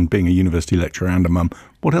PhD and being a university lecturer and a mum,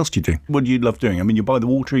 what else do you do? What do you love doing? I mean, you by the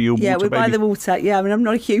water, you're water baby? By the water, yeah. I mean, I'm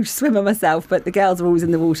not a huge swimmer myself, but the girls are always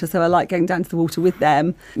in the water, so I like going down to the water with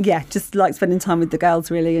them. Yeah, just like spending time with the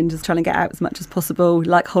girls, really, and just trying to get out as much as possible.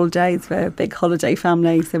 Like holidays, we're a big holiday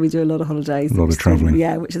family, so we do a lot of holidays. A lot of travelling.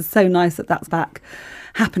 Yeah, which is so nice that that's back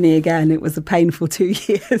happening again. It was a painful 2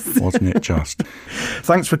 years. Wasn't it just?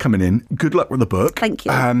 Thanks for coming in. Good luck with the book. Thank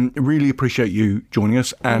you. Really appreciate you joining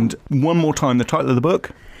us. And one more time, the title of the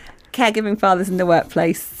book? Caregiving Fathers in the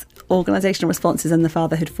Workplace, Organisational Responses and the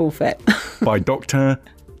Fatherhood Forfeit. By Dr.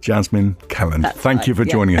 Jasmine Kelland. Thank you for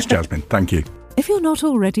joining us, Jasmine. Thank you. If you're not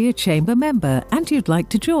already a Chamber member and you'd like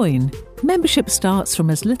to join, membership starts from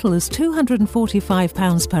as little as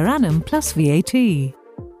 £245 per annum plus VAT.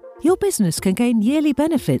 Your business can gain yearly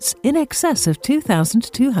benefits in excess of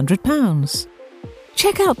 £2,200.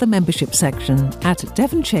 Check out the membership section at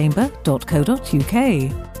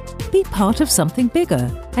devonchamber.co.uk. Be part of something bigger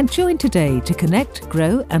and join today to connect,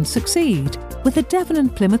 grow and succeed with the Devon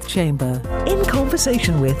and Plymouth Chamber. In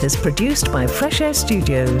Conversation With is produced by Fresh Air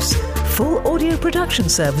Studios. Full audio production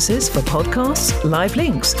services for podcasts, live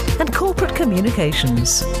links and corporate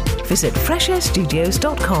communications. Visit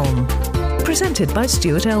freshairstudios.com. Presented by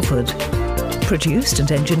Stuart Elford. Produced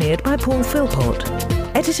and engineered by Paul Philpott.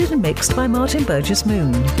 Edited and mixed by Martin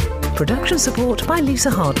Burgess-Moon. Production support by Lisa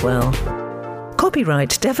Hartwell.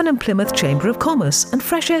 Copyright Devon and Plymouth Chamber of Commerce and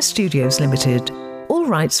Fresh Air Studios Limited. All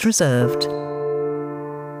rights reserved.